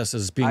 process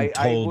is being I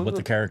told go what the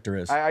with- character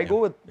is. I go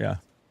with Yeah.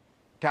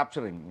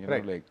 capturing,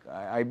 Right. like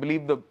I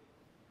believe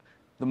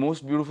the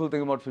most beautiful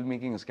thing about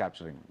filmmaking is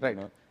capturing. Right.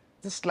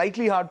 It's a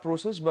slightly hard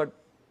process, but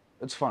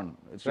it's fun.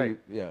 It's Right.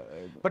 really, yeah.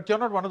 But you're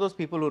not one of those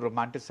people who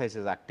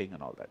romanticizes acting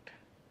and all that.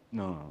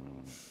 No.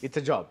 It's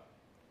a job.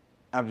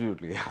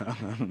 Absolutely.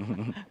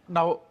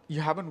 Now,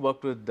 you haven't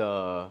worked with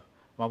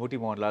Mammootty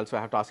Mohanlal, so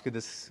I have to ask you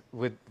this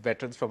with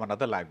veterans from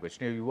another language.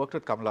 You worked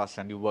with Kamal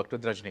Haasan, you worked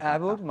with Rajinikanth. I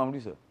worked with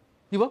Mammootty, sir.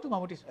 You worked with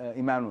Mammootty?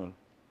 Emmanuel.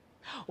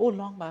 Oh,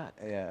 long back.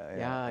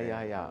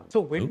 Yeah. So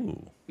when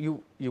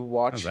Ooh. you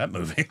watch How's that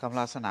movie?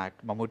 Kamal Haasan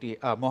act,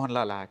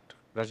 Mohanlal act,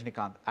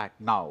 Rajinikanth act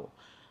now,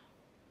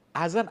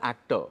 as an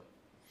actor,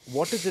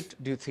 what is it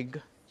do you think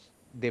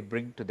they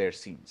bring to their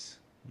scenes?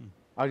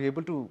 Are you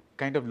able to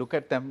kind of look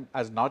at them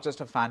as not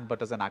just a fan,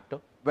 but as an actor?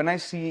 When I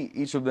see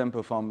each of them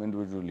perform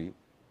individually,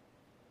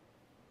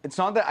 it's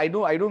not that I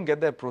don't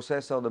get their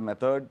process or the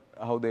method,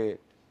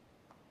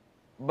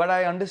 but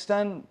I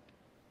understand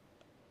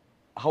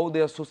how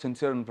they are so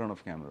sincere in front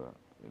of camera.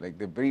 Like,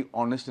 they're very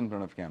honest in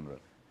front of camera.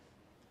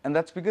 And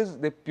that's because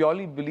they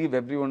purely believe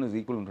everyone is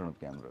equal in front of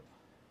camera.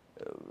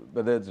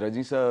 Whether it's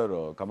Rajni sir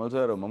or Kamal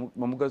sir or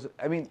Mamuka sir,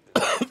 I mean,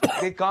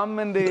 they come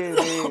and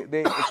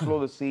they explore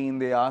the scene,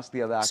 they ask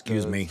the other actors.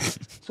 Excuse me.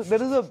 So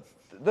there is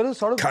a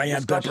sort of Cayenne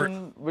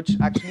discussion which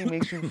actually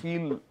makes you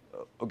feel,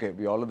 okay,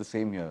 we all are the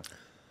same here.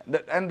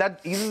 And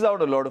that eases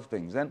out a lot of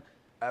things. And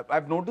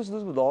I've noticed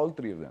this with all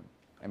three of them.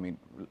 I mean,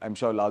 I'm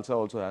sure Lalsa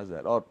also has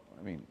that. Or,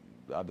 I mean,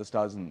 the other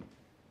stars in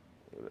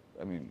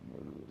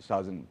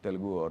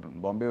Telugu or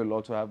in Bombay will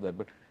also have that.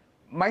 But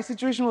my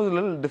situation was a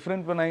little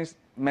different when I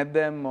met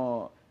them.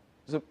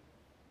 So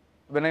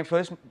when I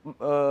first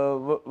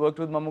worked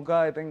with Mamuka,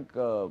 I think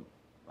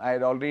I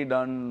had already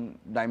done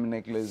Diamond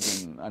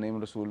Necklace and Anem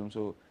Rasoolum.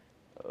 So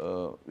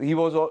we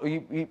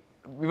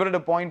were at a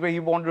point where he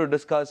wanted to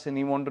discuss and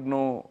he wanted to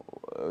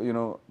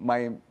know,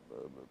 my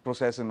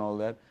process and all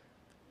that.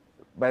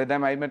 By the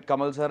time I met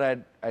Kamal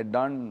sir, I'd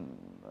done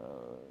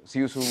See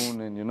You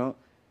Soon and,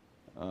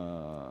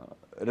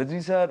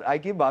 Rajni sir, I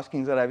keep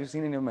asking, sir, have you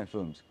seen any of my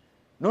films?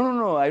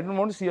 No, I don't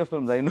want to see your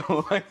films. I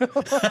know.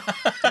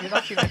 You've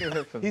not seen any of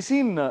her films? He's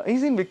seen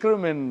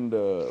Vikram and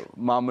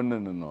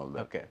Mamanan and all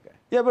that. Okay.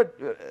 Yeah, but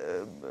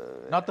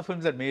Not the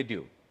films that made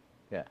you.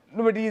 Yeah.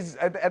 no, but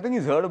I think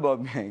he's heard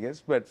about me, I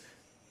guess. But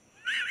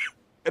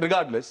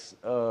regardless,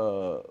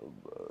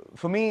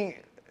 for me,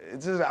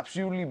 it's just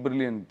absolutely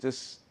brilliant.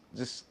 Just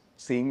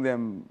seeing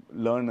them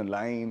learn a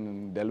line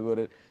and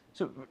deliver it.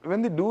 So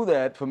when they do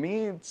that, for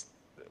me, it's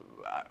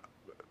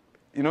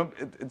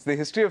it's the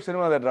history of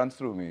cinema that runs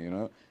through me.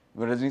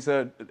 When Rajni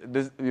sir,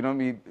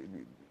 he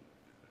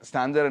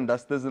stands there and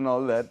does this and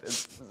all that.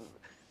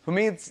 For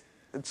me, it's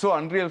so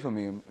unreal for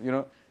me.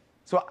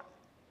 So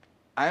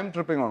I'm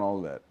tripping on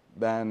all that.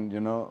 Then, you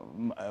know,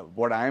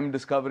 what I'm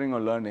discovering or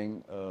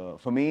learning,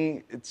 for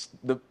me, it's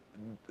the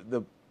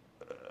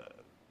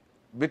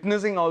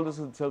witnessing all this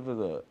itself is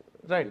a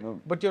Right. You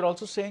know, But you're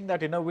also saying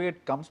that in a way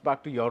it comes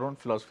back to your own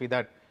philosophy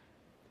that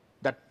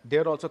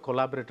they're also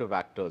collaborative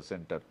actors.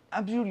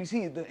 absolutely.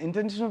 See, the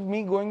intention of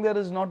me going there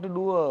is not to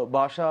do a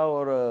Basha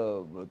or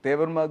a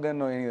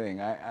Tevarmagan or anything.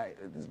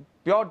 It's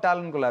pure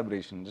talent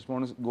collaboration. Just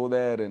want to go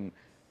there and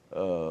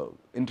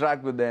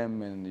interact with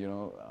them and, you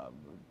know,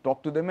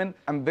 talk to them. And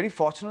I'm very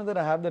fortunate that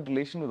I have that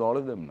relation with all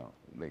of them now.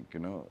 Like, you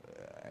know,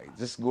 I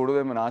just go to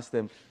them and ask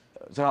them,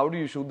 so how do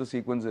you shoot the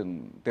sequence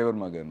in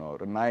Tevarmagan or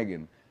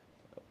Nayagan?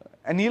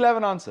 And he'll have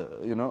an answer,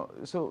 you know.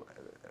 So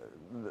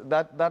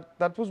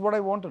that was what I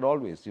wanted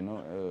always, you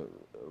know.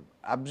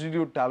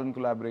 Absolute talent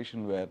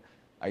collaboration where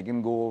I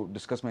can go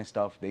discuss my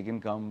stuff, they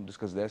can come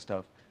discuss their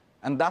stuff,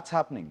 and that's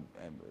happening.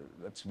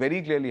 That's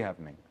very clearly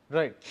happening.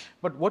 Right.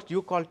 But what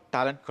you call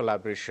talent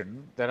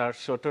collaboration, there are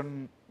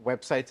certain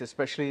websites,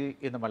 especially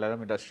in the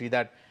Malayalam industry,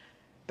 that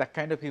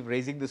kind of keep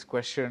raising this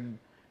question,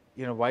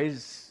 you know, why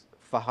is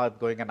Fahadh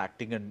going and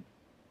acting in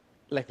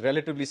like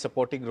relatively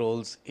supporting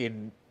roles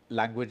in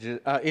languages,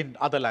 in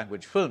other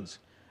language films?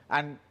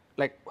 And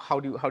like, how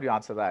do you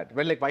answer that?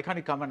 Well, like, why can't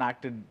he come and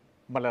act in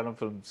Malayalam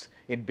films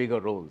in bigger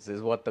roles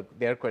is what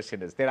their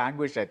question is. Their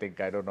anguish, I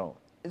think, I don't know.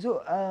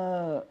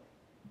 So,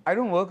 I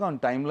don't work on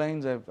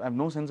timelines. I have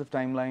no sense of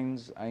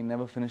timelines. I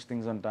never finish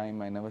things on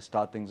time. I never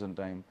start things on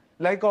time.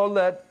 Like all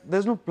that,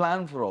 there's no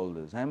plan for all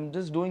this. I'm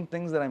just doing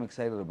things that I'm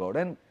excited about.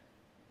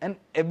 And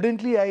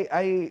evidently,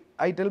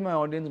 I tell my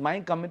audience, my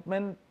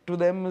commitment to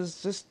them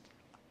is just,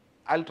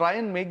 I'll try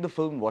and make the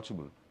film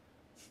watchable.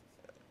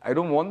 I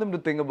don't want them to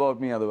think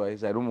about me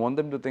otherwise. I don't want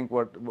them to think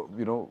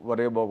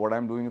worry about what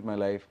I'm doing with my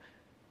life.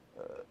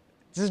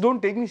 Just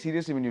don't take me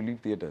seriously when you leave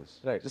theaters.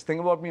 Right. Just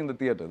think about me in the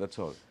theater. That's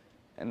all.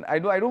 And I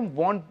don't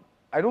want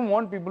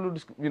people to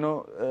just,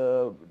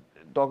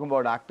 talk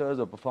about actors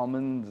or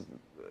performance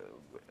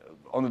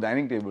on the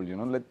dining table. You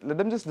know, let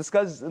them just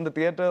discuss in the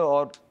theater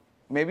or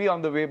maybe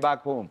on the way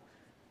back home.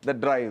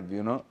 That drive.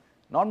 You know,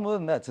 not more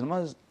than that.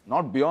 Cinema is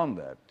not beyond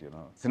that. You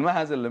know, cinema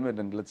has a limit,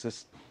 and let's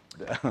just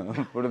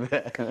put it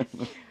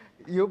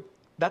there.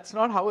 That's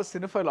not how a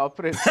cinephile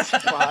operates.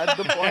 Fahadh.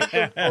 The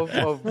point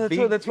of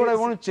being that's what I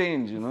want to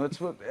change. You know, that's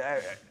what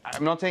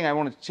I'm not saying I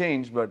want to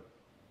change, but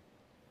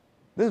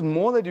there's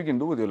more that you can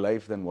do with your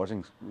life than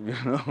watching. You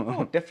know.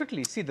 No,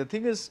 definitely. See, the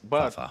thing is,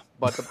 but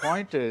the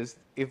point is,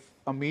 if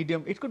a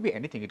medium, it could be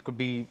anything. It could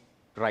be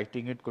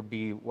writing. It could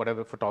be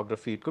whatever,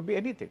 photography. It could be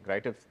anything,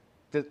 right? If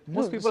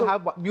most people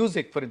have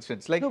music, for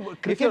instance. Like,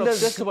 if you're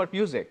obsessed about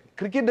music.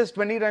 Cricket does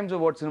 20 times of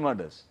what cinema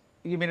does.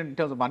 You mean in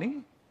terms of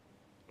money?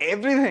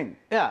 Everything.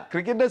 Yeah.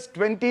 Cricket does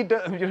 20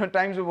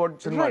 times of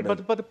what cinema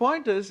does. But the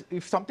point is,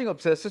 if something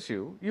obsesses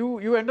you,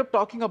 you end up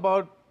talking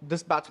about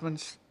this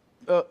batsman's,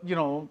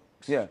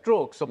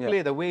 strokes or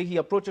play, the way he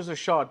approaches a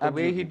shot, the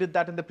way he did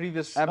that in the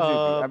previous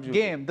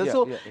game.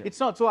 It's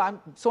not.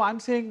 So I'm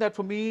saying that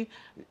for me,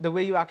 the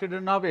way you acted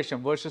in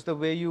Aavesham versus the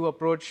way you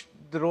approach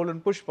the role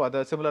in Pushpa,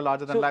 the similar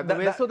larger than life.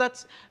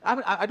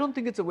 I don't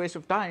think it's a waste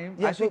of time.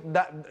 Yeah.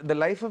 The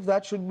life of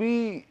that should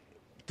be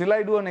till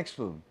I do a next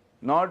film,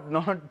 not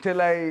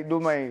till I do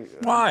my.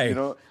 Why?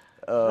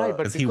 Right, but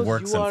because he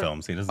works in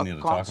films, he doesn't need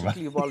to talk about it.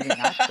 Constantly evolving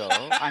actor,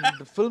 and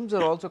the films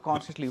are also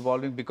constantly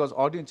evolving because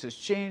audiences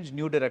change,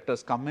 new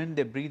directors come in,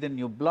 they breathe in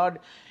new blood.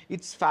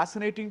 It's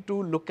fascinating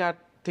to look at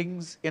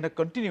things in a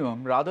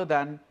continuum rather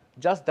than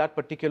just that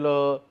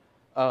particular.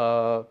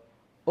 Fahadh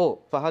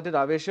did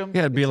Aavesham.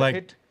 Yeah, it'd be like,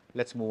 hit,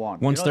 let's move on.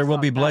 Once There Will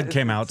Be Blood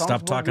came out,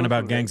 stop talking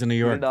about gangs in New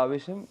York.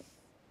 Aavesham,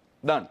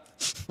 done.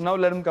 Now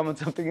let him come with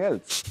something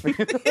else.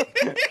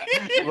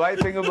 Why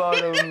think about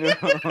him?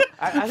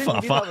 I think we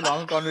need to have a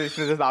long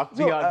conversation with this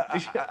after.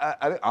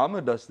 I think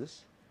Amar does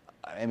this.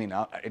 I mean,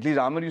 at least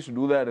Amar used to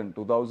do that in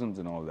 2000s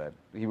and all that.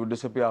 He would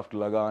disappear after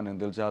Lagan and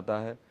Dil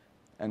Chahta Hai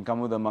and come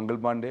with a Mangal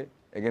Pandey,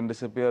 again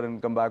disappear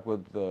and come back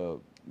with,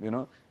 So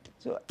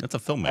that's a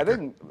filmmaker. I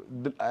think,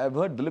 I've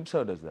heard Dilip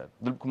sir does that.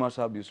 Dilip Kumar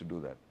Saab used to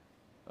do that.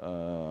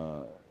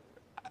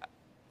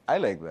 I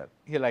like that.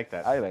 You like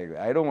that? I like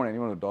that. I don't want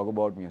anyone to talk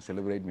about me or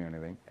celebrate me or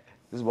anything.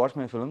 Just watch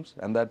my films,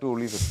 and that too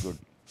only if it's good.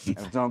 And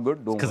if it's not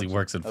good, don't watch it. Because he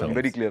works in films. I'm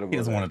very clear about that. He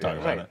doesn't want to talk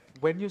about it.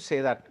 When you say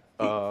that,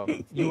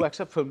 you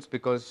accept films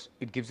because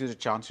it gives you the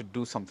chance to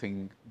do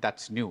something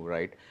that's new,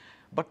 right?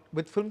 But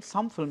with films,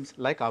 some films,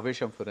 like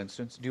Aavesham, for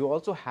instance, do you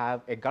also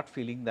have a gut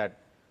feeling that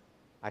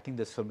I think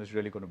this film is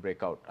really going to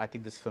break out? I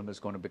think this film is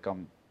going to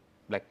become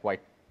like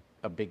quite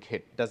a big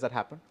hit. Does that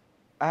happen?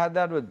 I had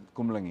that with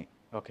Kumbalangi.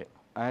 Okay.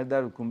 I had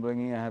that with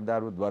Kumbalangi. I had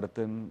that with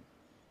Bharatan.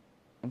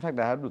 In fact,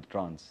 I had it with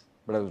Trans,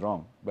 but I was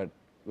wrong. But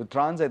with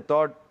Trans, I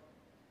thought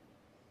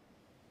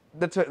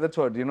that's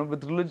what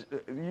with religion,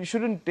 you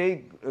shouldn't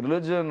take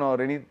religion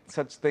or any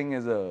such thing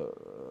as a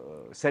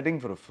setting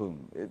for a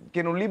film. It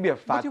can only be a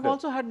factor. But you've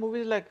also had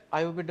movies like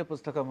Ayurveda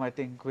Pustakam, I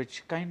think,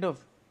 which kind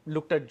of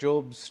looked at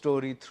Job's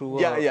story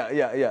through.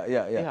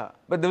 Yeah.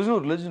 But there was no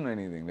religion or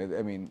anything.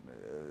 I mean,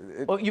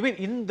 you mean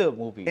in the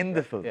movie? in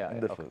the film. Yeah,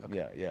 in the film.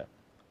 Okay. Yeah.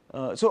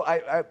 So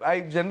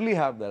I generally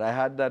have that. I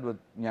had that with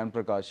Nyan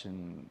Prakash.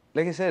 And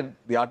like I said,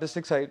 the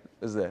artistic side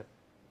is there.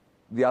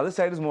 The other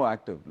side is more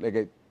active. Like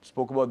I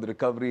spoke about the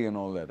recovery and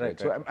all that. Right.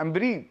 So I'm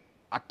very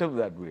active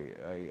that way.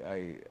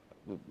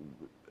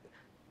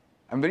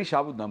 I'm very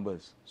sharp with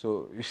numbers.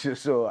 So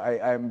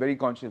I'm very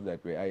conscious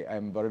that way.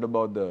 I'm worried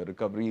about the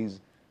recoveries,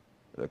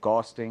 the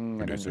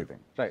costing and everything.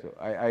 Right. So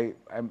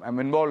I'm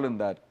involved in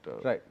that.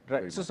 Right.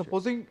 So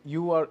supposing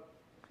you are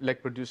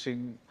like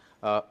producing,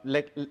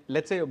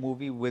 let's say a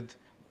movie with,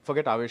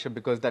 forget Aavesham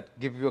because that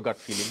gives you a gut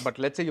feeling, but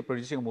let's say you're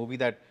producing a movie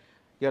that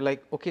you're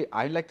like, okay,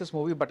 I like this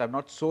movie, but I'm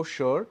not so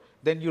sure,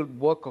 then you'll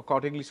work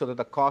accordingly so that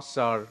the costs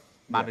are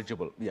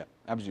manageable. Yeah,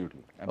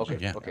 absolutely. Okay,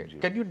 Yeah. okay.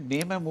 Can you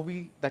name a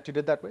movie that you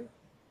did that way?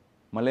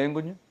 Malayan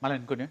Kunja?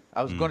 Malayan Kunja.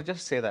 I was going to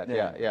just say that.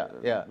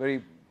 Yeah.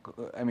 Very,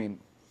 I mean,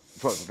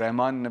 for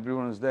Rahman and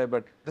everyone is there,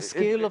 but The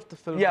scale of the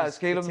film. Yeah, is,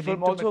 scale of it's the an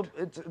film. intimate-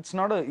 Also, it's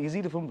not a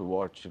easy film to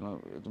watch. You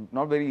know, it's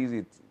not very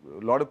easy.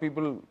 A lot of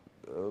people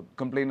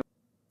complain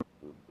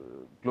of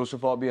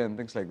claustrophobia and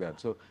things like that.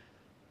 So,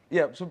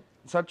 yeah. So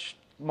such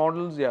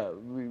models, yeah,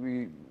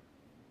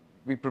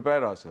 we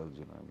prepare ourselves.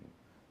 You know, I mean.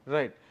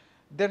 Right.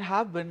 There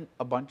have been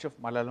a bunch of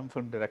Malayalam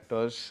film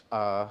directors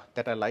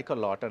that I like a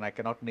lot, and I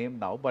cannot name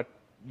now, but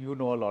you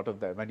know a lot of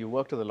them, and you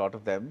worked with a lot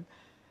of them,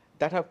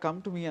 that have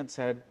come to me and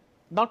said,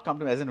 not come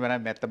to me as in when I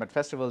met them at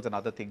festivals and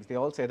other things, they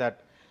all say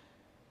that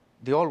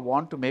they all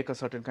want to make a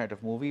certain kind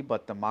of movie,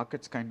 but the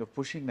market's kind of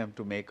pushing them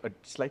to make a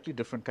slightly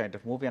different kind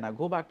of movie. And I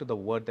go back to the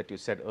word that you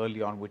said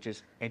early on, which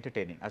is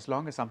entertaining. As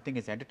long as something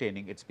is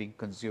entertaining, it's being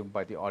consumed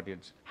by the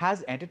audience.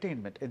 Has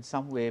entertainment in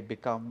some way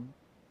become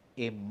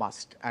a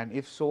must? And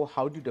if so,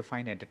 how do you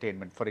define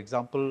entertainment? For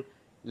example,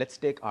 let's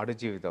take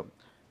Adajividam,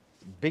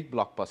 big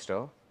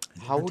blockbuster.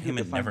 How would you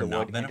entertainment define never the not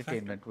word been a factor?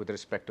 entertainment with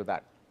respect to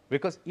that?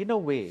 Because in a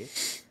way,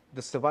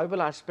 the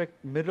survival aspect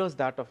mirrors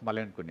that of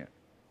Malayan Kunya.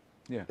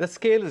 Yeah. The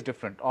scale is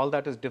different. All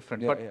that is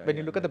different. Yeah, But yeah, when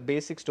you yeah, look at the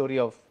basic story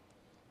of,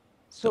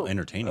 Still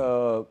entertaining.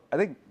 I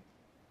think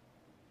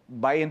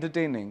by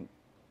entertaining,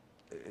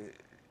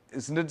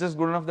 isn't it just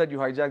good enough that you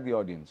hijack the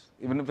audience?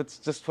 Even if it's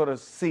just for a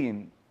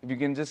scene, if you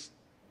can just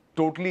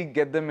totally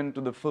get them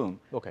into the film.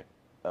 okay,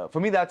 For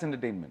me, that's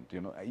entertainment.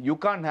 You know, you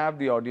can't have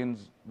the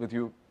audience with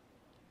you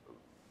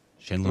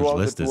Schindler's throughout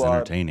List the is 2 hour,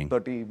 entertaining.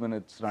 30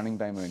 minutes running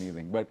time or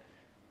anything. But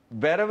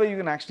wherever you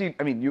can actually,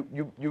 I mean,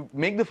 you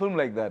make the film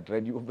like that,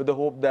 right? With the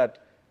hope that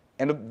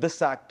end of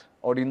this act,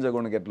 audience are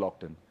going to get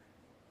locked in.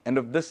 End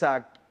of this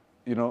act,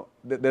 you know,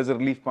 there's a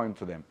relief point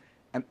for them.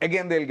 And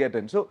again, they'll get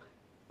in. So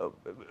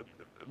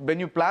when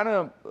you plan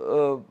a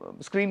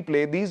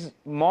screenplay, these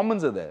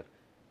moments are there.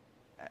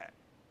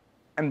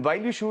 And while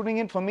you're shooting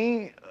it, for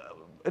me,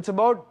 it's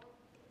about,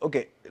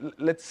 okay,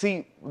 let's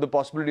see the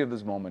possibility of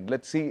this moment.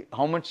 Let's see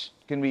how much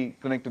can we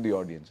connect to the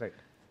audience. right.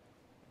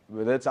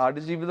 Whether it's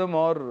Adajividam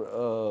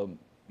or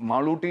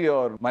Maluti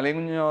or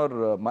Malayalam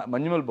or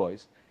Manjumal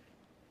Boys,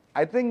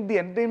 I think the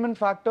entertainment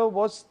factor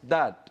was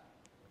that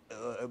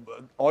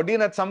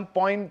audience at some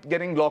point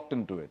getting locked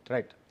into it.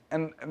 Right.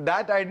 And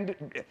that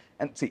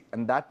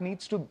and that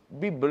needs to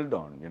be built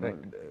on. You know,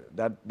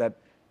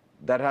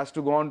 that has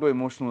to go on to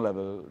emotional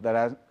level. That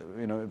has,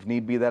 you know, if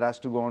need be, that has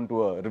to go on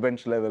to a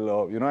revenge level.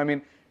 Or, you know, I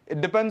mean,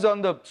 it depends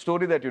on the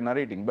story that you're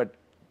narrating. But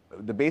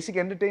the basic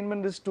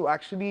entertainment is to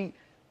actually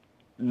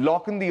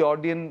lock in the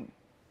audience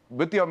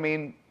with your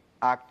main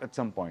act at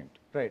some point.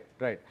 Right,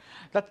 right.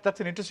 That's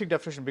an interesting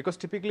definition because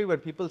typically when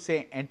people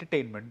say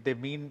entertainment, they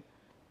mean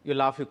you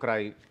laugh, you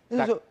cry.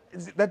 So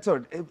that's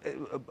what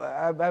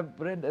I've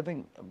read. I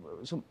think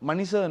so.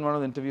 Manisa in one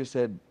of the interviews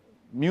said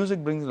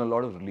music brings in a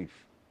lot of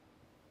relief.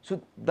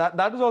 So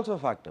that is also a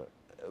factor.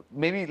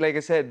 Maybe, like I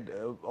said,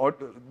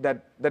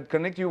 that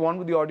connect you want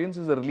with the audience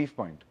is a relief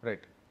point. Right.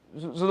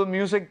 So the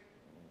music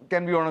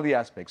can be one of the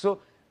aspects. So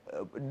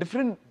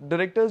different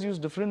directors use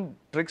different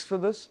tricks for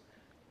this.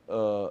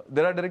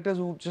 There are directors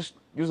who just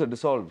use a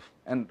dissolve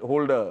and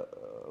hold a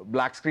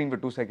black screen for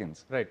 2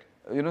 seconds. Right.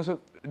 You know, so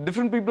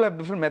different people have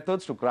different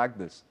methods to crack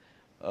this.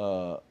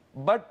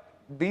 But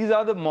these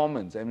are the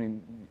moments. I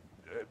mean,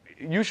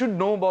 you should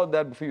know about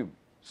that before you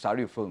start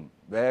your film,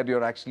 where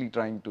you're actually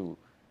trying to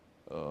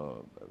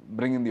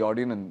bring in the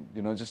audience and,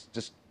 you know,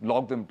 just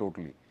log them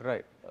totally.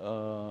 Right.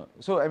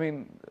 So I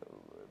mean,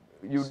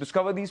 you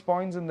discover these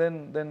points and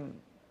then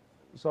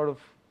sort of.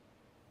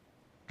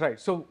 Right.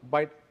 So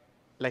by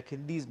like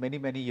in these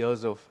many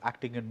years of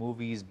acting in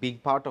movies, being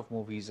part of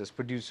movies as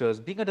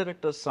producers, being a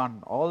director's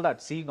son, all that,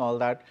 seeing all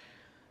that,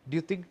 do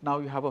you think now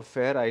you have a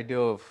fair idea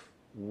of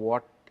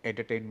what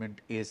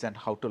entertainment is and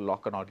how to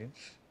lock an audience?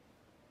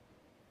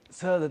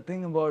 Sir, the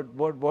thing about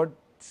what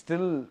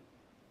still,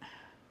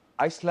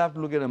 I still have to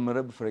look at a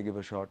mirror before I give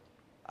a shot.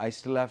 I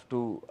still have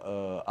to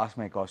ask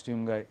my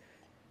costume guy.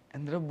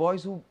 And there are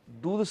boys who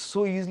do this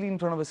so easily in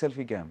front of a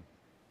selfie cam.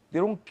 They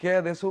don't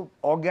care. They're so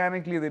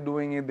organically they're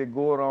doing it. They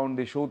go around,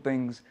 they show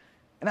things,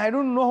 and I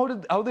don't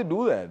know how they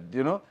do that.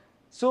 You know,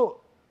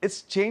 so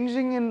it's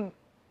changing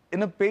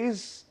in a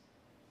pace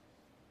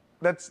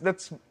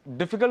that's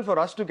difficult for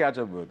us to catch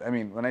up with. I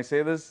mean, when I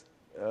say this,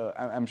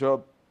 I'm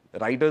sure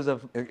writers are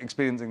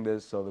experiencing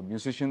this, or the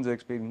musicians are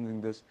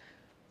experiencing this.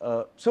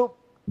 So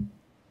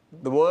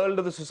the world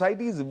or the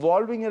society is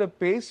evolving at a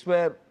pace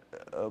where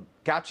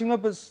catching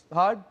up is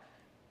hard,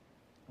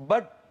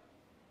 but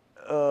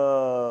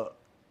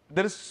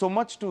there is so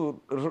much to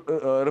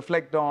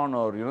reflect on,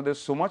 or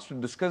there's so much to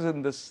discuss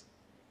in this,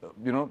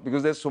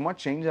 because there's so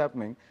much change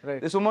happening.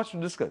 Right. There's so much to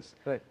discuss.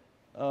 Right.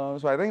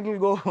 So I think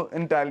it'll go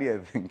entirely. I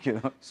think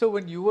So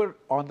when you were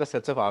on the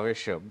sets of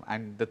Aavesham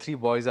and the three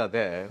boys are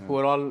there, who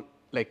are all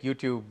like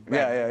YouTube,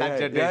 and that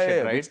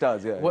generation, right? Big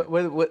stars, yeah.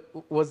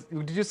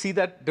 Did you see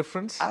that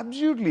difference?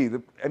 Absolutely.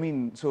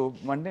 So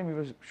one time we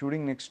were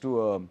shooting next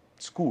to a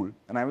school,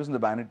 and I was in the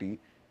vanity.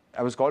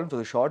 I was called for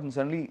the shot, and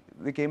suddenly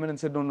they came in and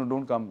said, "No,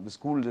 don't come. The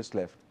school just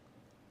left."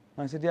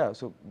 I said, "Yeah."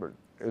 So, but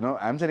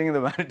I'm sitting in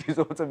the vanity,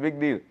 so it's a big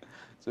deal.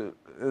 So,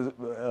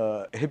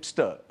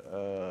 hipster.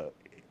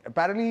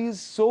 Apparently, he's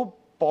so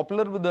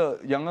popular with the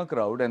younger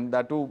crowd, and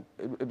that too,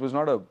 it was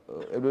not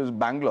it was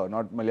Bangalore,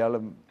 not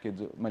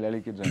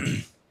Malayali kids.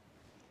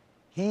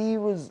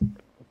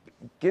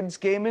 Kids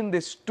came in, they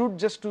stood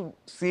just to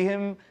see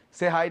him,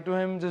 say hi to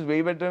him, just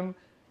wave at him.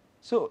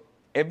 So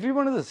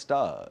everyone is a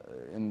star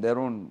in their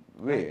own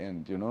way,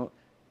 and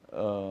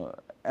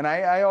and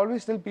I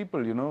always tell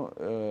people,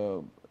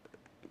 the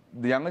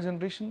younger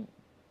generation,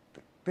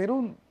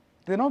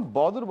 they're not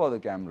bothered about the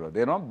camera,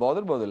 they're not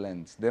bothered about the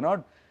lens, they're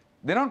not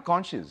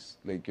conscious,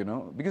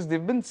 because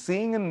they've been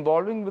seeing and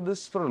involving with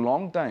this for a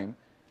long time.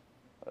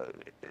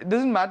 It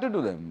doesn't matter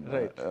to them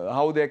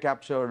how they're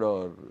captured,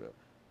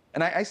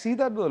 and I see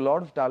that with a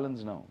lot of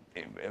talents now.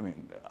 I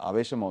mean,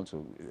 Aavesham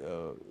also.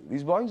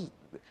 These boys,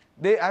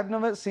 I've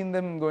never seen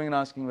them going and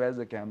asking where's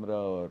the camera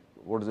or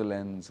what is the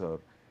lens, or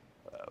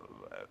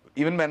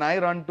even when I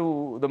run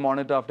to the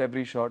monitor after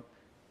every shot,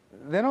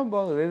 they're not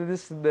bothered. They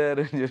just sit there,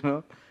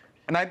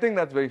 and I think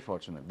that's very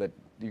fortunate that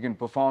you can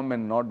perform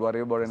and not worry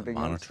about anything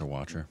else. Monitor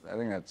watcher. I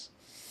think that's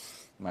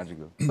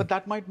magical. But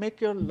that might make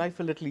your life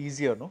a little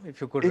easier, no?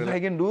 If you could. If I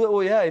can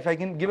do that, if I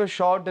can give a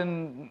shot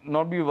and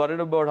not be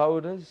worried about how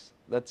it is,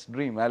 that's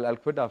dream. I'll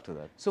quit after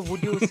that. So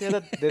would you say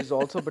that there's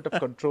also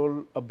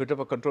a bit of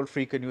a control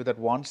freak in you that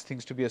wants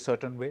things to be a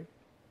certain way?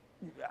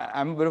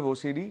 I'm a bit of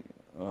OCD.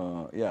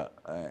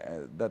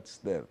 That's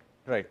there.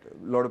 Right. A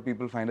lot of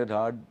people find it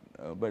hard,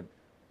 but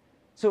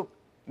so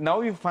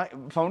now you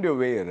found your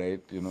way,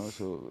 right?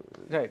 So.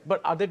 Right.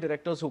 But are there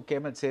directors who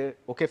came and say,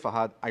 "Okay,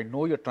 Fahadh, I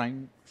know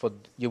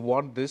you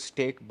want this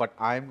take, but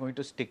I'm going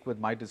to stick with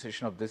my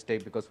decision of this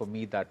take because for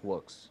me that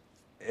works."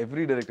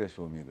 Every director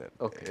showed me that.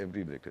 Okay.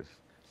 Every director.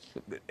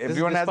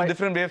 Everyone has a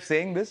different way of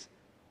saying this.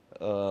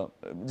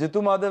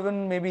 Jitu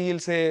Madhavan, maybe he'll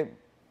say,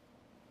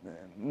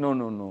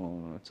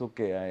 no, it's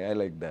okay, I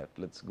like that,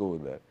 let's go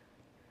with that.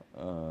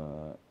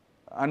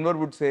 Anwar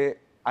would say,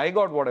 I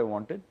got what I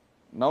wanted,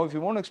 now if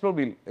you want to explore,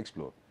 we'll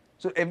explore.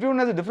 So everyone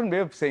has a different way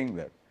of saying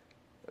that.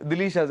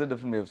 Dilesh has a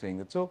different way of saying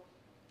that. So,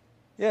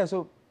 yeah,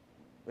 so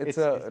it's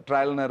a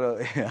trial and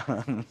error.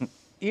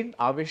 In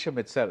Aavesham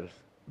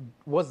itself,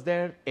 was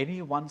there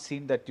any one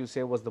scene that you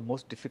say was the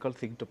most difficult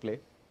thing to play?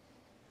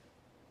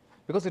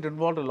 Because it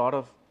involved a lot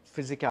of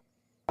physicality.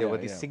 There were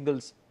these single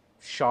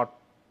shot,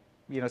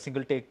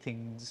 single take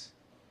things.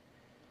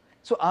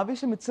 So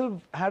Aavesham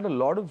itself had a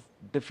lot of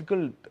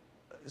difficult.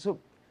 So,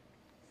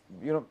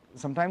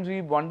 sometimes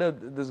we wonder,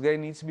 this guy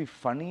needs to be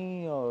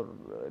funny, or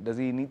does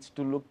he needs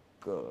to look,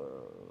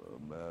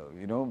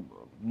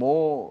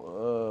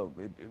 more?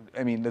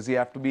 I mean, does he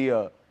have to be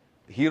a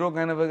hero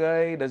kind of a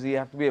guy? Does he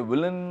have to be a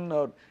villain?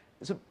 Or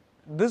so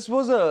this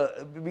was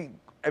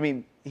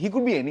he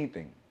could be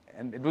anything.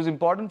 And it was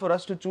important for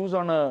us to choose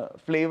on a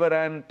flavor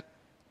and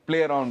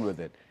play around with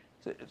it.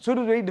 So it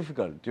was very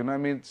difficult, so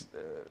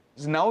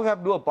now we have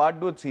to do a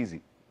part 2, it's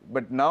easy.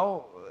 But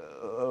now,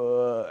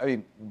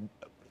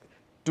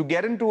 to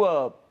get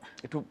into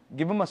to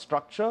give him a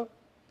structure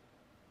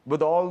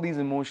with all these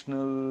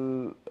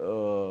emotional,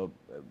 or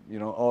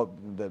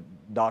the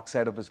dark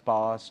side of his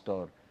past,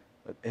 or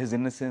his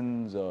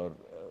innocence, or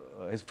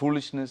his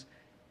foolishness,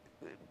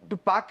 to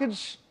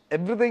package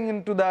everything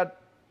into that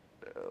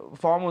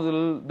form was a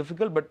little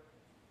difficult, but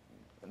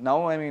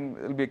now,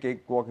 it'll be a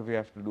cakewalk if we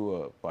have to do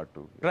a part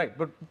 2. Right,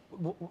 but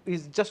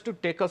just to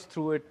take us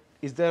through it,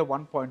 is there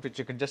one point which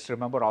you can just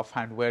remember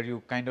offhand where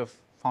you kind of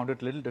found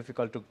it a little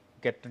difficult to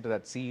get into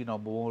that scene or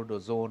mode or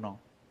zone? Or?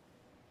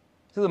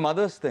 So the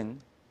mother's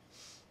thing,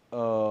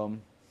 so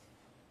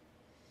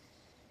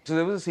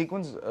there was a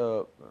sequence,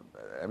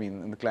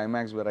 in the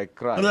climax where I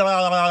cried. I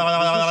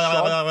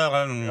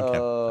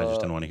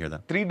just didn't want to hear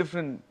that. 3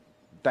 different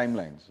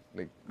timelines,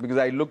 because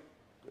I looked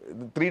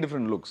 3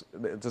 different looks.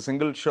 It's a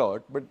single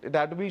shot, but it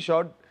had to be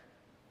shot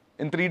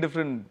in 3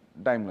 different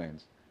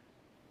timelines.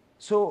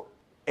 So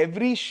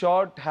every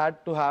shot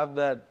had to have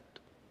that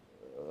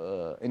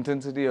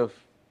intensity of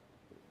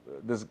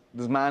this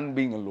man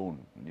being alone.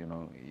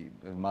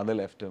 His mother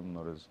left him,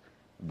 or his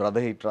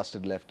brother he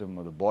trusted left him,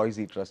 or the boys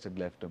he trusted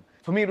left him.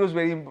 For me, it was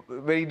very,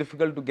 very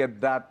difficult to get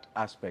that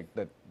aspect,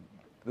 that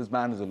this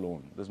man is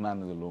alone. This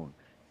man is alone.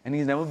 And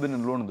he's never been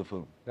alone in the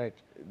film. Right.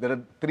 There are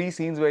 3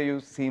 scenes where you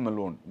see him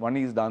alone. One,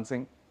 he's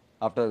dancing.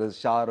 after a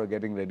shower or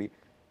getting ready.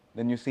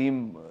 Then you see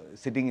him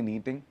sitting and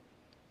eating.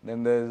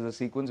 Then there's a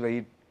sequence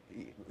where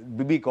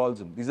Bibi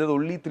calls him. These are the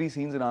only 3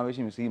 scenes in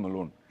Aavesham you see him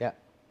alone. Yeah.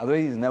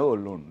 Otherwise, he's never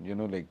alone. You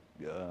know, like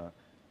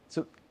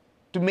so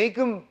to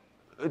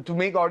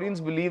make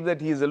audience believe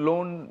that he's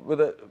alone with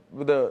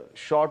a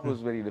shot was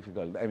very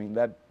difficult. I mean,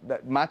 that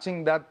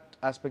matching that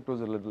aspect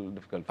was a little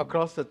difficult.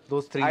 Across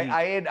those 3.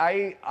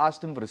 I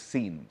asked him for a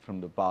scene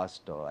from the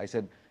past. I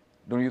said,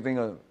 don't you think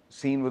a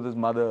scene with his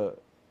mother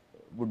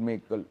would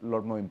make a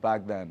lot more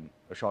impact than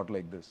a shot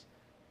like this?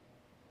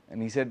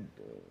 And he said,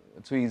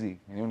 it's so easy.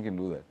 Anyone can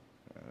do that.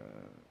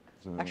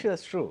 Actually,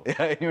 that's true.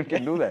 Yeah, anyone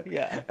can do that.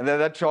 Yeah. And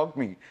that shocked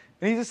me.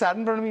 And he just sat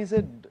in front of me and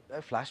said,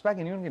 flashback,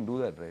 anyone can do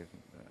that, right?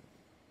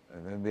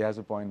 And then he has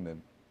a point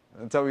then.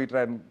 That's how we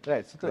try and...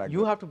 Right. So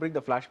you have to bring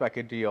the flashback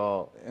into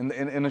your...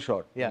 In a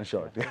shot. Yeah. In a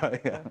shot.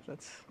 Yeah.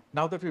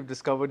 Now that we've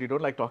discovered you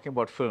don't like talking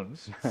about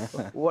films,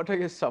 what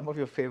are some of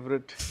your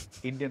favorite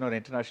Indian or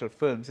international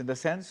films in the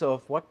sense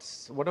of what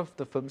of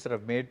the films that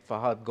have made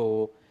Fahadh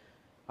go,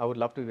 I would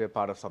love to be a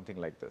part of something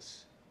like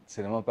this?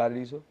 Cinema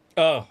Paradiso.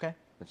 Oh, Okay.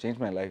 It changed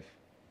my life.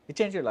 It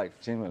changed your life.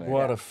 Changed my life.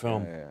 what a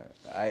film.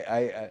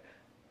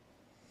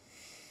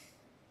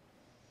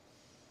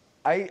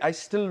 I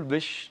still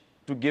wish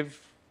to give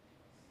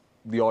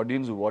the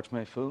audience who watch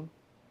my film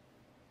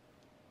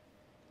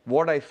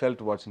what I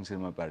felt watching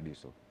Cinema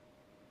Paradiso.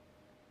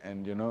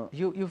 And you know...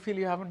 You feel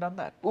you haven't done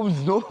that? Oh,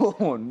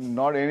 no,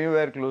 not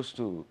anywhere close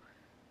to...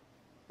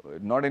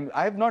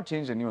 I have not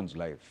changed anyone's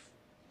life.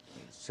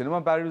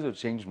 Cinema Paradiso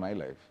changed my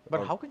life.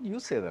 But how can you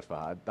say that,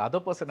 Fahadh? The other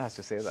person has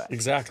to say that.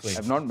 Exactly.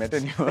 I've not met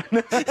anyone.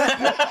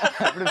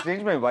 I would have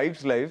changed my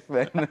wife's life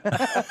when...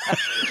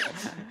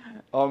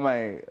 or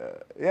my...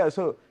 yeah,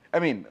 so, I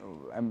mean,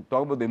 I'm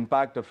talking about the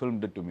impact a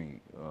film did to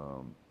me.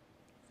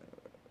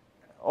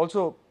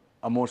 Also,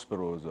 Amos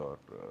Perot's or...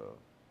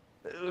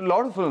 a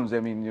lot of films, I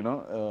mean, you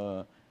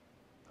know.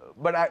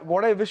 But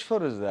what I wish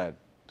for is that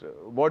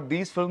what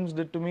these films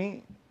did to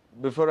me,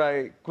 before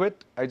I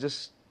quit,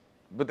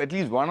 with at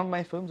least one of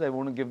my films, I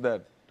want to give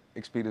that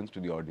experience to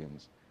the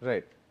audience.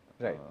 Right.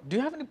 Right. Do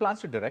you have any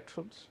plans to direct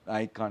films?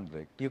 I can't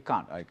direct. You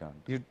can't? I can't.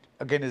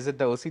 Again, is it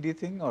the OCD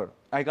thing or?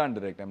 I can't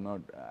direct. I'm not.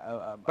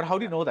 But how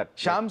do you know that?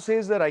 Sham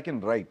says that I can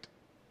write,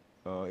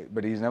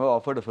 but he's never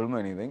offered a film or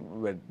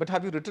anything. But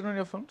have you written on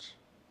your films?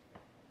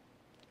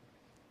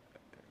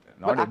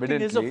 Not but acting is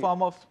a evidently.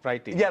 form of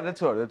writing. Yeah,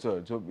 that's all. That's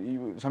all. So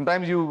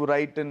sometimes you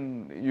write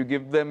and you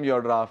give them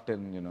your draft,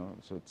 and you know.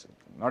 So it's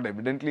not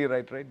evidently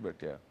right, but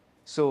yeah.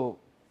 So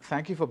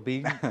thank you for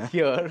being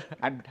here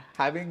and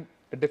having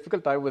a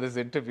difficult time with this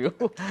interview.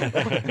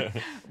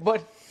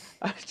 But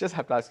I just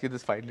have to ask you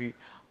this finally.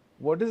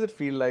 What does it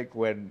feel like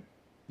when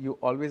you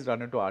always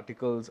run into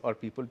articles or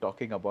people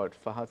talking about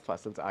Fahadh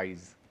Faasil's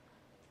eyes?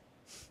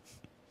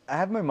 I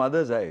have my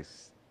mother's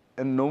eyes,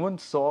 and no one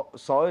saw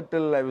it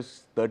till I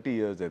was 30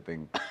 years, I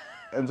think.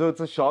 And so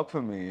it's a shock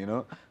for me, you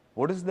know.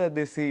 What is that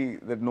they see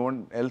that no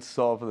one else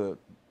saw for the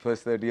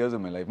first 30 years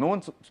of my life? No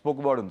one spoke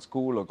about it in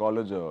school or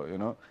college or, you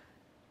know.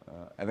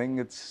 I think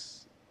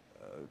it's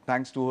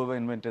thanks to whoever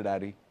invented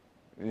ARRI,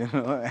 you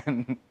know,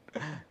 and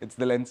it's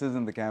the lenses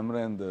and the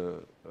camera and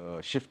the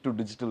shift to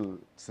digital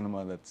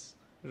cinema that's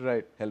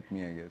helped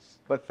me, I guess.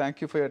 But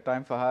thank you for your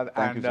time, Fahadh.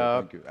 Thank you,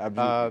 sir. Thank you.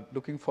 Absolutely.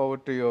 Looking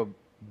forward to your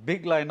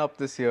big lineup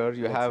this year.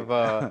 You have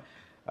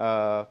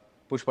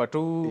Pushpa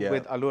 2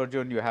 with Allu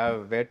Arjun. You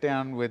have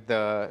Vettaiyan with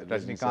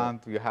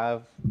Rajnikant. You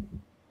have...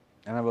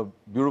 And I have a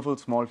beautiful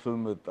small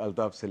film with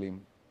Altaf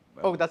Salim.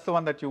 Oh, that's the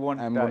one that you want.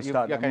 I'm going to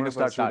start. I'm going to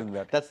start shooting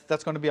that.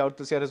 That's going to be out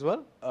this year as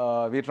well?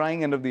 We're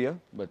trying end of the year,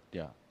 but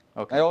yeah.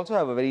 Okay. I also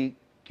have a very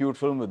cute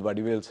film with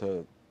Vadivel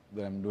sir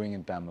that I'm doing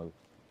in Tamil.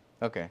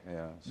 Okay.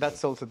 Yeah. So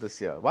that's also this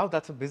year. Wow,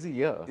 that's a busy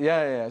year.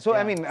 Yeah. So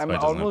I mean, I'm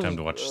almost time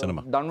to watch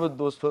cinema. Done with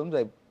those films.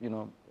 I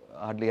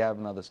hardly have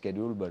another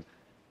schedule, but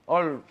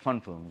all fun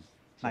films.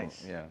 So,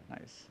 Nice. Yeah.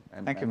 Nice.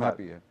 Thank you. I'm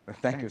happy. Yeah.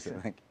 Thank you, sir.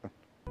 Thank you.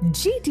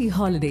 GT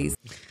Holidays.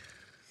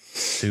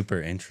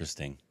 Super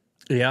interesting.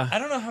 Yeah. I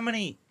don't know how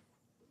many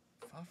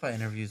Fafa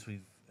interviews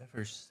we've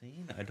ever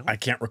seen. I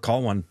can't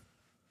recall one.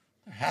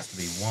 There has to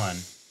be one.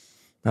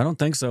 I don't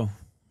think so.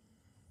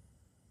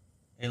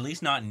 At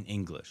least not in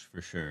English,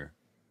 for sure.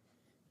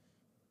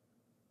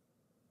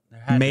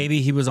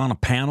 Maybe he was on a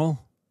panel.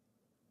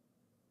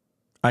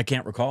 I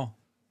can't recall.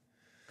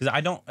 Because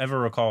I don't ever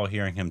recall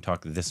hearing him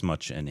talk this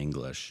much in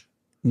English.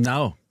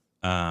 No.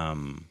 I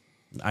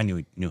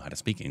knew how to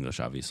speak English,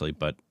 obviously,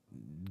 but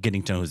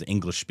getting to know his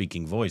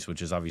English-speaking voice,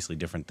 which is obviously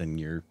different than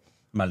your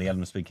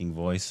Malayalam-speaking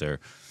voice, or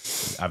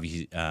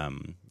obviously,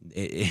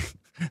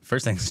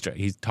 first thing,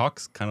 he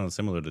talks kind of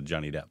similar to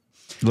Johnny Depp.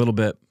 A little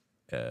bit.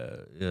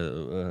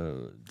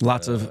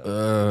 Lots of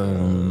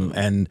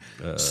and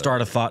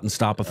start a thought and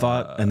stop a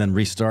thought and then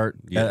restart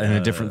in a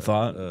different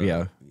thought.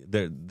 Yeah,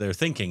 they're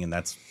thinking, and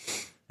that's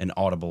an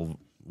audible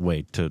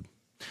way to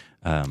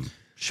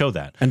show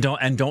that.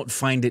 And don't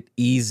find it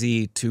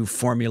easy to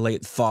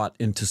formulate thought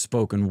into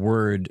spoken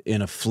word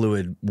in a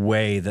fluid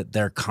way that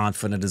they're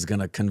confident is going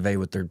to convey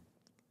what they're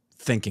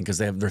thinking, because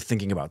they're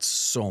thinking about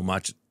so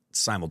much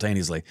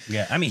simultaneously.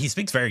 Yeah, I mean, he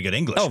speaks very good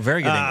English. Oh,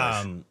 very good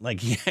English. Like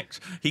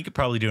he could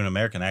probably do an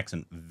American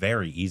accent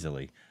very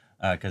easily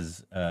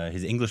because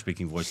his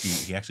English-speaking voice,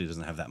 he actually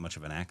doesn't have that much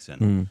of an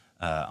accent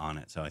on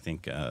it. So I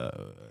think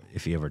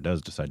if he ever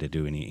does decide to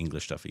do any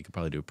English stuff, he could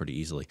probably do it pretty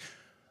easily.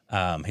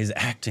 His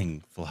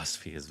acting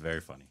philosophy is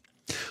very funny.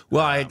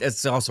 Well,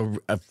 it's also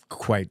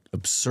quite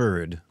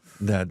absurd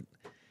that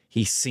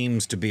he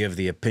seems to be of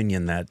the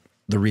opinion that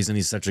the reason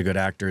he's such a good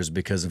actor is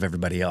because of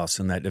everybody else,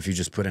 and that if you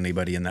just put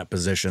anybody in that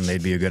position,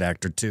 they'd be a good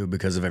actor too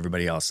because of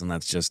everybody else, and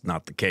that's just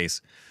not the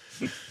case.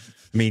 I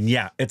mean,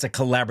 yeah, it's a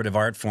collaborative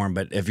art form,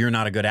 but if you're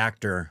not a good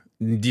actor,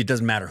 it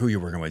doesn't matter who you're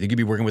working with. You could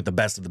be working with the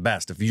best of the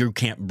best. If you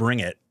can't bring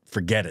it,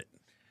 forget it.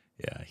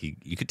 Yeah,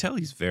 you could tell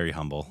he's very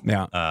humble.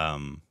 Yeah.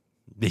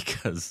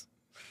 Because,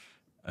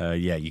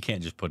 yeah, you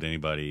can't just put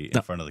anybody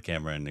in front of the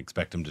camera and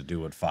expect him to do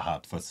what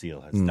Fahadh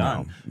Faasil has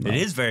done. No. It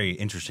is very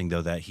interesting,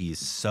 though, that he's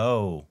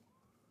so,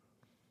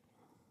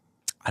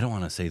 I don't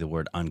want to say the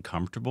word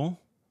uncomfortable,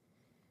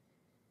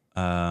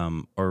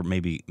 or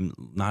maybe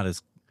not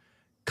as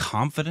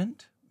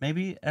confident,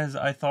 maybe, as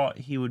I thought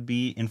he would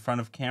be in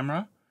front of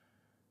camera,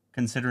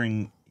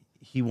 considering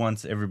he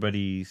wants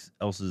everybody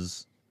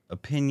else's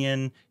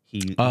opinion.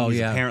 He's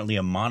apparently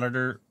a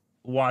monitor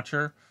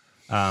watcher,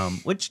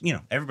 which, you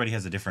know, everybody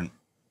has a different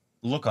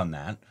look on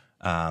that.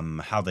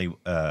 How they,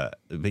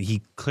 but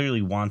he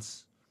clearly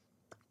wants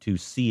to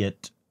see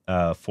it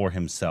for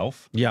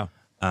himself. Yeah.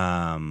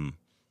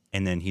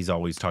 And then he's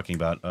always talking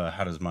about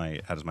how does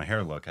my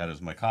hair look? How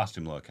does my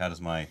costume look? How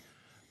does my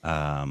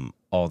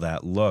all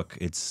that look?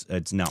 It's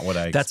not what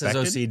I expected.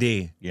 That's his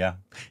OCD. Yeah.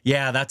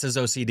 Yeah, that's his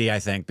OCD, I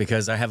think,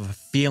 because I have a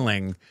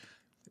feeling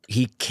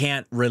he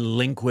can't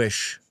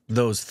relinquish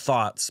those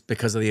thoughts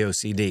because of the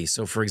OCD.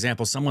 So, for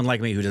example, someone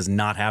like me who does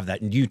not have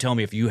that, and you tell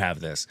me if you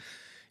have this.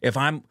 If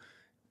I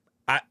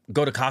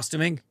go to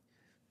costuming's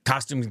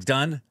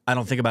done, I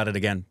don't think about it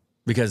again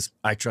because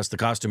I trust the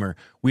costumer.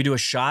 We do a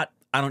shot,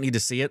 I don't need to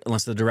see it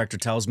unless the director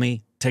tells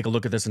me, take a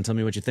look at this and tell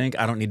me what you think.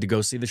 I don't need to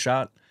go see the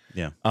shot.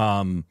 Yeah.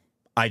 I'll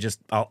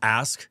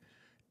ask,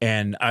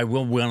 and I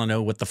will want to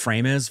know what the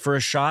frame is for a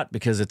shot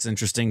because it's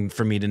interesting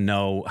for me to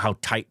know how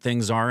tight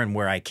things are and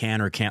where I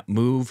can or can't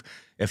move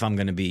if I'm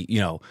going to be, you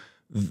know,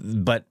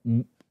 but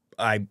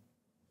I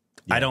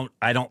don't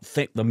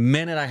think the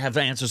minute I have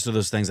answers to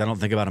those things, I don't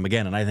think about him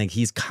again. And I think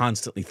he's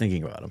constantly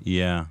thinking about him.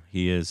 Yeah,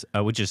 he is,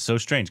 which is so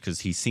strange because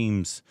he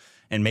seems,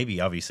 and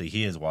maybe obviously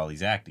he is while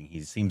he's acting,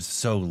 he seems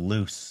so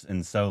loose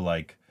and so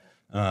like,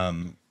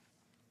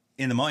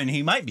 in the moment,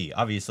 he might be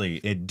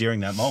obviously during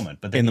that moment,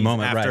 but then in the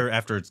moment,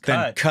 after it's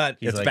cut,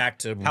 it's like, back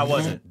to how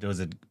was it?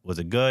 Was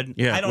it good?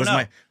 Yeah, I don't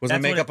know. Was my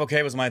makeup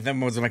okay? Was my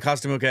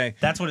costume okay?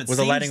 That's what it was. Seems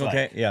The lighting like.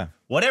 Okay? Yeah.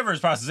 Whatever his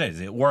process is,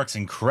 it works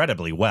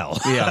incredibly well.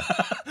 Yeah.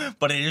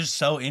 But it is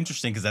so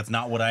interesting because that's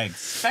not what I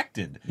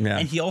expected. Yeah.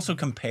 And he also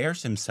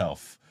compares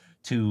himself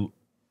to.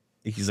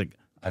 He's like,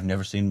 I've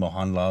never seen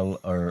Mohanlal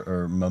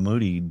or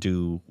Mammootty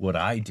do what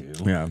I do.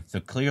 Yeah. So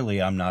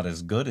clearly, I'm not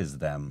as good as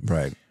them.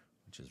 Right.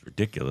 Which is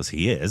ridiculous.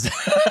 He is.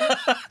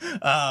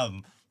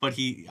 But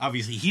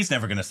he's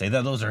never going to say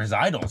that. Those are his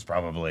idols,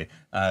 probably.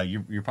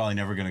 You're probably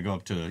never going to go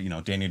up to, you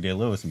know, Daniel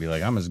Day-Lewis and be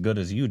like, I'm as good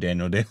as you,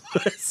 Daniel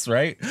Day-Lewis,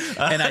 right?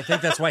 And I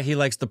think that's why he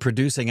likes the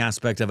producing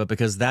aspect of it,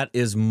 because that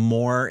is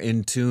more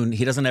in tune.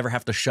 He doesn't ever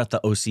have to shut the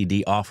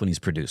OCD off when he's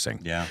producing.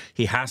 Yeah.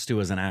 He has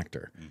to as an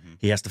actor. Mm-hmm.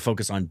 He has to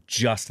focus on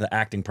just the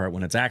acting part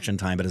when it's action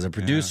time. But as a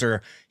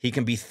producer, he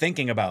can be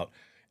thinking about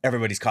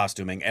everybody's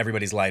costuming,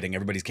 everybody's lighting,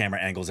 everybody's camera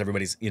angles,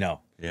 everybody's, you know.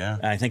 Yeah.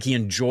 And I think he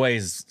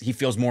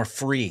feels more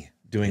free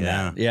doing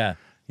that. Yeah.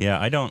 Yeah,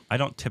 I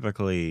don't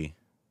typically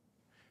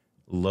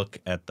look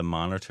at the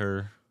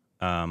monitor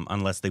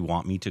unless they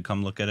want me to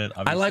come look at it.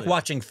 Obviously. I like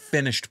watching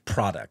finished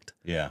product.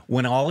 Yeah.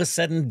 When all is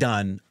said and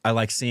done, I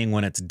like seeing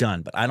when it's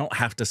done, but I don't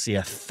have to see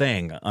a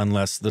thing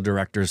unless the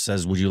director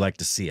says, "Would you like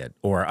to see it?"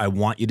 Or "I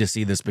want you to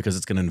see this because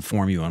it's going to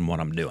inform you on what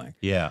I'm doing."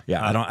 Yeah.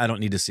 Yeah, I don't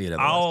need to see it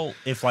otherwise.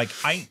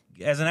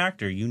 As an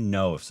actor, you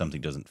know if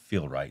something doesn't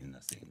feel right in the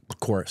scene. Of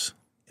course.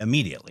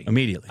 Immediately.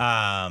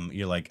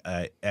 You're like,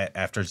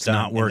 after it's done,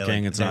 not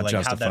working, like, it's not like,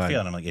 justified. How'd that feel?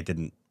 And I'm like, it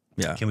didn't.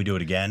 Yeah. Can we do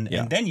it again?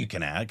 Yeah. And then you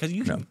can add, because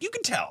you can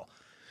tell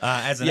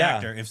as an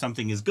actor if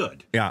something is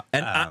good. Yeah.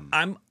 And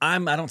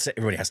I don't say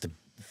everybody has to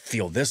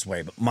feel this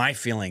way, but my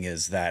feeling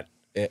is that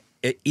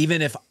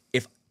even if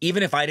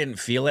I didn't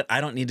feel it, I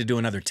don't need to do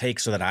another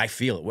take so that I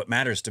feel it. What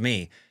matters to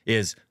me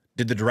is,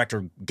 did the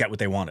director get what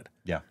they wanted?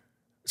 Yeah.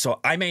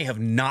 So I may have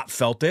not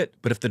felt it,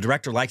 but if the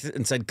director liked it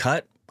and said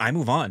cut, I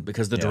move on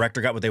because the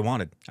director got what they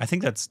wanted. I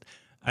think it's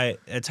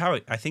how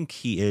I think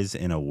he is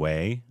in a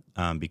way,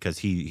 because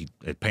he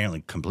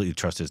apparently completely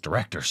trusts his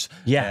directors.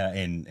 Yeah.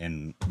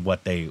 In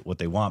what they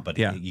want, but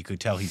you could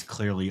tell he's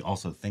clearly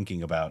also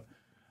thinking about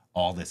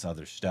all this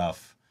other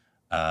stuff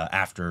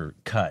after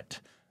cut.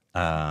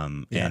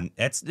 And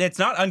it's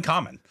not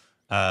uncommon.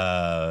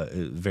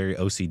 Very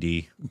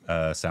OCD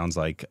sounds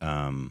like,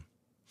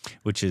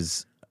 which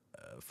is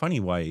funny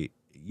why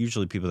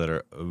usually people that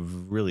are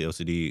really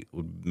OCD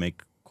would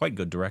make quite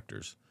good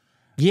directors.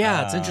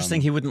 Yeah, it's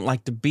interesting he wouldn't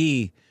like to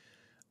be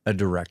a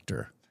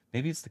director.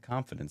 Maybe it's the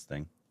confidence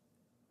thing.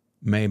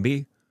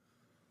 Maybe.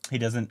 He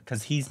doesn't,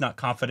 because he's not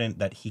confident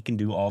that he can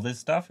do all this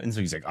stuff. And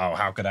so he's like, oh,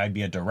 how could I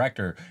be a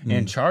director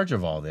in charge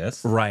of all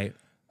this? Right.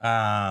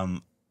 I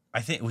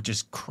think, which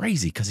is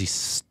crazy because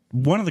he's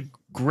one of the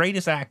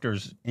greatest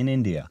actors in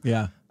India.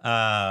 Yeah.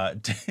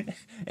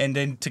 And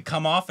then to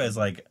come off as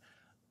like,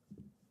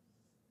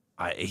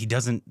 he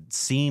doesn't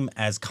seem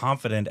as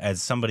confident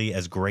as somebody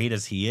as great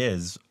as he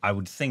is, I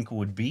would think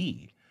would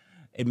be.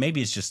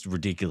 Maybe it's just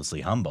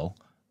ridiculously humble.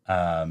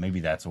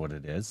 Maybe that's what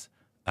it is.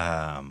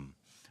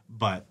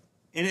 But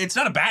it's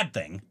not a bad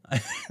thing,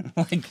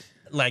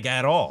 like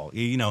at all.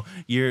 You know,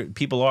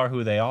 people are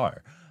who they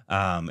are.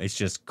 It's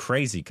just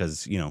crazy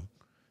because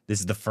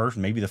this is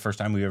maybe the first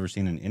time we've ever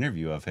seen an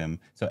interview of him.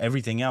 So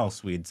everything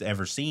else we'd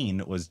ever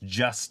seen was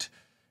just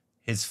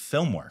his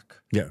film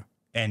work. Yeah,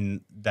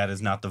 and that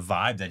is not the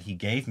vibe that he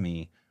gave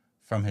me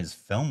from his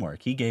film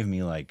work. He gave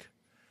me like,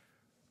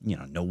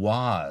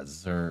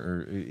 Nawaz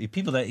or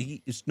people that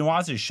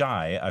Nawaz is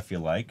shy. I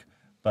feel like,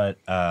 but.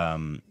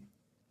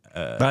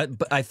 But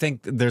I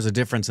think there's a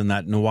difference in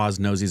that Nawaz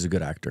knows he's a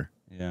good actor.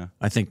 Yeah.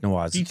 I think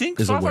Nawaz Do you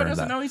think is Fahadh aware of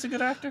doesn't that. know he's a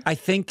good actor? I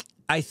think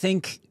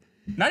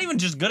Not even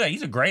just good at,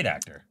 he's a great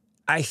actor.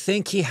 I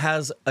think he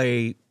has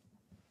a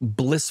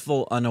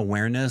blissful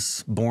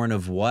unawareness born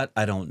of what?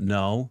 I don't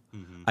know.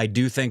 I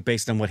do think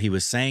based on what he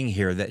was saying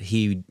here that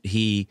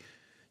he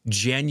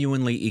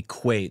genuinely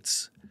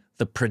equates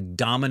the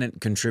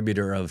predominant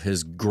contributor of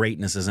his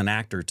greatness as an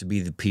actor to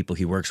be the people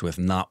he works with,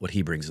 not what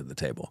he brings to the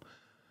table.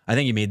 I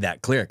think he made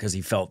that clear because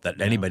he felt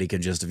that anybody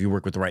can just, if you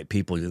work with the right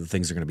people, the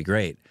things are going to be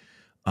great.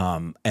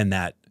 And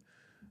that...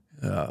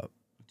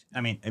 I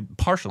mean,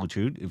 partially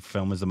true.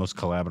 Film is the most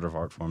collaborative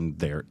art form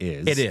there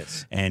is. It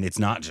is. And it's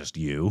not just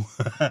you.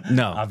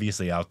 No.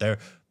 Obviously out there.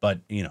 But,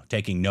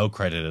 taking no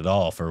credit at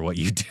all for what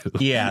you do.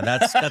 Yeah,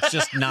 that's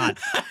just not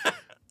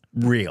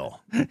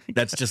real.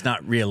 That's just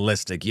not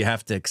realistic. You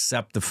have to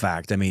accept the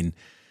fact. I mean,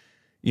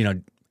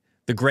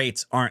 the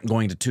greats aren't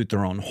going to toot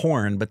their own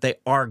horn, but they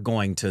are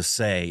going to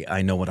say,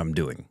 I know what I'm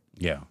doing.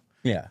 Yeah.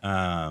 Yeah.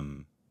 I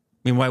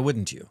mean, why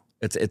wouldn't you?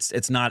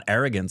 It's not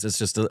arrogance. It's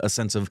just a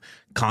sense of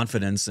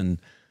confidence and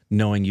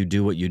knowing you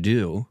do what you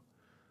do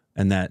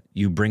and that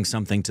you bring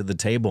something to the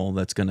table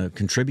that's going to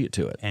contribute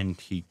to it.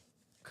 And he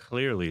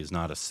clearly is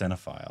not a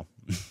cinephile.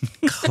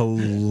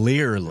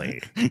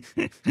 Clearly.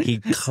 He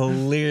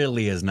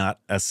clearly is not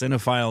a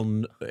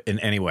cinephile in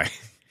any way.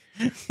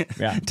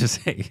 Yeah. To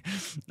say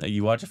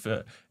you watch a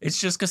film, it's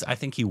just because I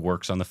think he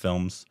works on the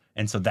films,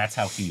 and so that's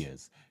how he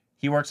is.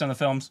 He works on the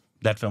films.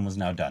 That film is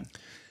now done.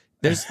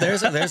 There's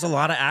a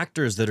lot of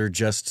actors that are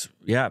just,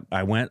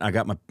 I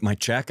got my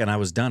check and I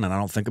was done and I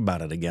don't think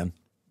about it again.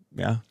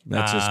 Yeah,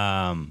 that's just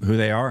who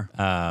they are.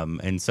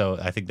 And so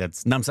I think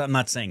that's. I'm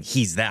not saying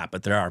he's that,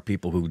 but there are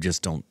people who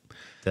just don't.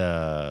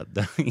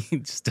 He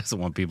just doesn't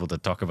want people to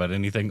talk about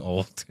anything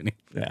old.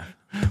 Yeah.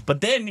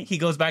 But then he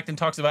goes back and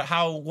talks about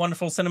how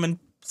wonderful Cinema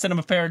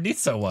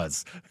Paradiso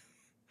was.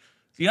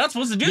 You're not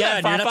supposed to do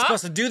that, you're not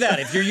supposed to do that.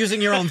 If you're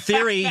using your own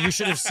theory, you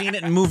should have seen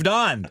it and moved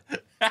on.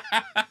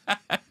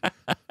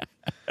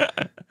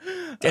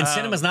 And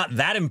cinema's not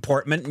that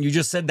important, and you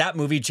just said that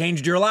movie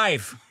changed your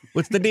life.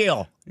 What's the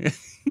deal?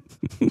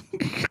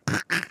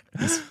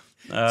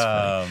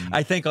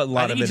 I think a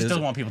lot of it he is. just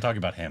doesn't want people talking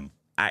about him.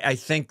 I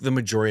think the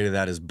majority of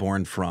that is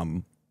born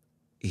from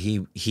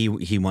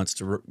he wants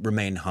to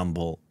remain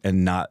humble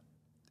and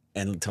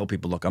tell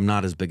people, look, I'm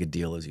not as big a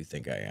deal as you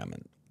think I am,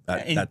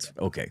 and that's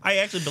okay. I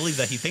actually believe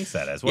that he thinks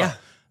that as well.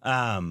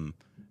 Yeah.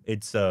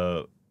 It's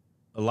a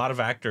lot of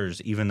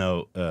actors, even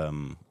though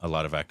a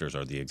lot of actors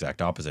are the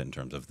exact opposite in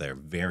terms of they're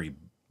very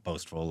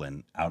boastful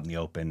and out in the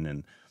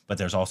open, but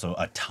there's also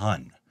a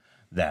ton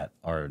that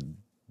are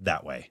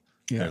that way.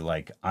 Yeah. They're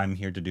like, I'm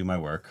here to do my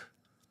work.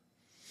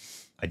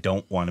 I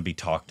don't want to be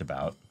talked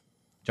about.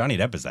 Johnny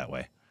Depp is that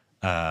way.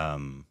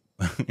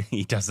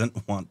 He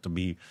doesn't want to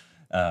be.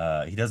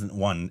 He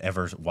doesn't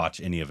ever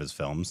watch any of his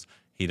films.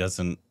 He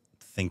doesn't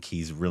think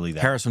he's really that.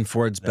 Harrison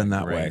Ford's been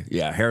that way.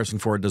 Yeah, Harrison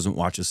Ford doesn't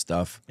watch his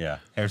stuff. Yeah,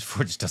 Harrison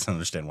Ford just doesn't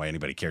understand why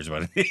anybody cares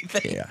about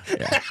anything. Yeah.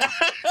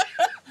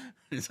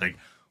 He's like,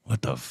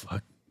 what the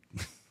fuck,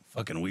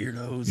 fucking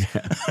weirdos.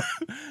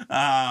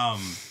 Yeah.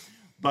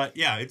 But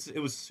yeah, it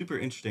was super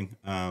interesting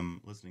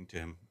listening to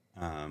him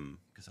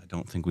because I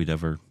don't think we'd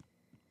ever.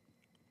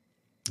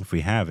 If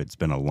we have, it's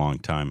been a long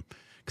time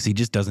because he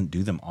just doesn't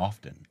do them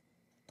often.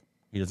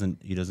 He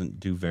doesn't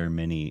do very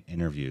many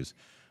interviews,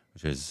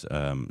 which is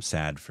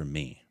sad for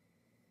me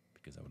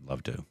because I would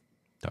love to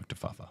talk to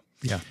Fafa.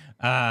 Yeah.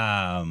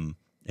 I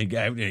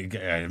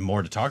have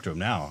more to talk to him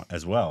now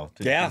as well.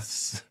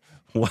 Yes.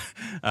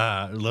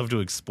 I'd love to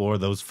explore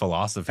those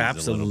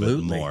philosophies a little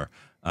bit more,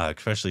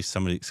 especially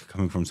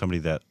coming from somebody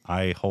that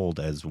I hold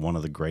as one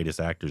of the greatest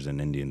actors in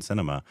Indian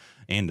cinema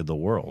and in the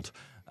world.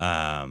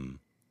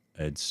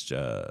 It's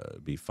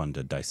be fun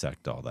to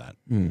dissect all that.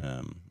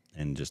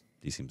 And just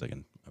he seems like a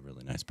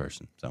really nice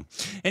person. So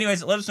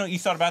anyways, let us know what you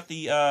thought about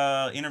the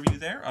interview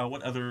there.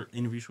 What other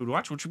interviews should we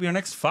watch? Which would be our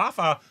next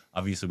Fafa?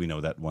 Obviously, we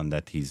know that one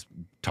that he's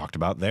talked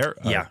about there.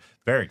 Yeah.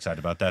 Very excited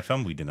about that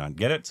film. We did not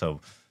get it, so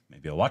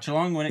Maybe I'll watch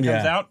along when it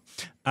comes out.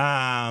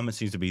 It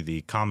seems to be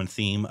the common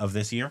theme of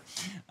this year.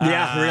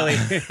 Yeah, really.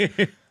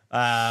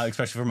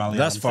 Especially for Malayalam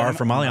Thus far cinema.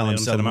 from Malayalam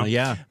cinema,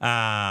 yeah.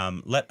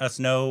 Let us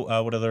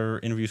know what other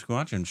interviews we can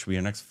watch and should be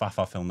our next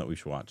Fafa film that we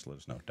should watch. Let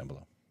us know down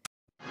below.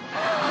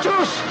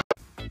 Juice!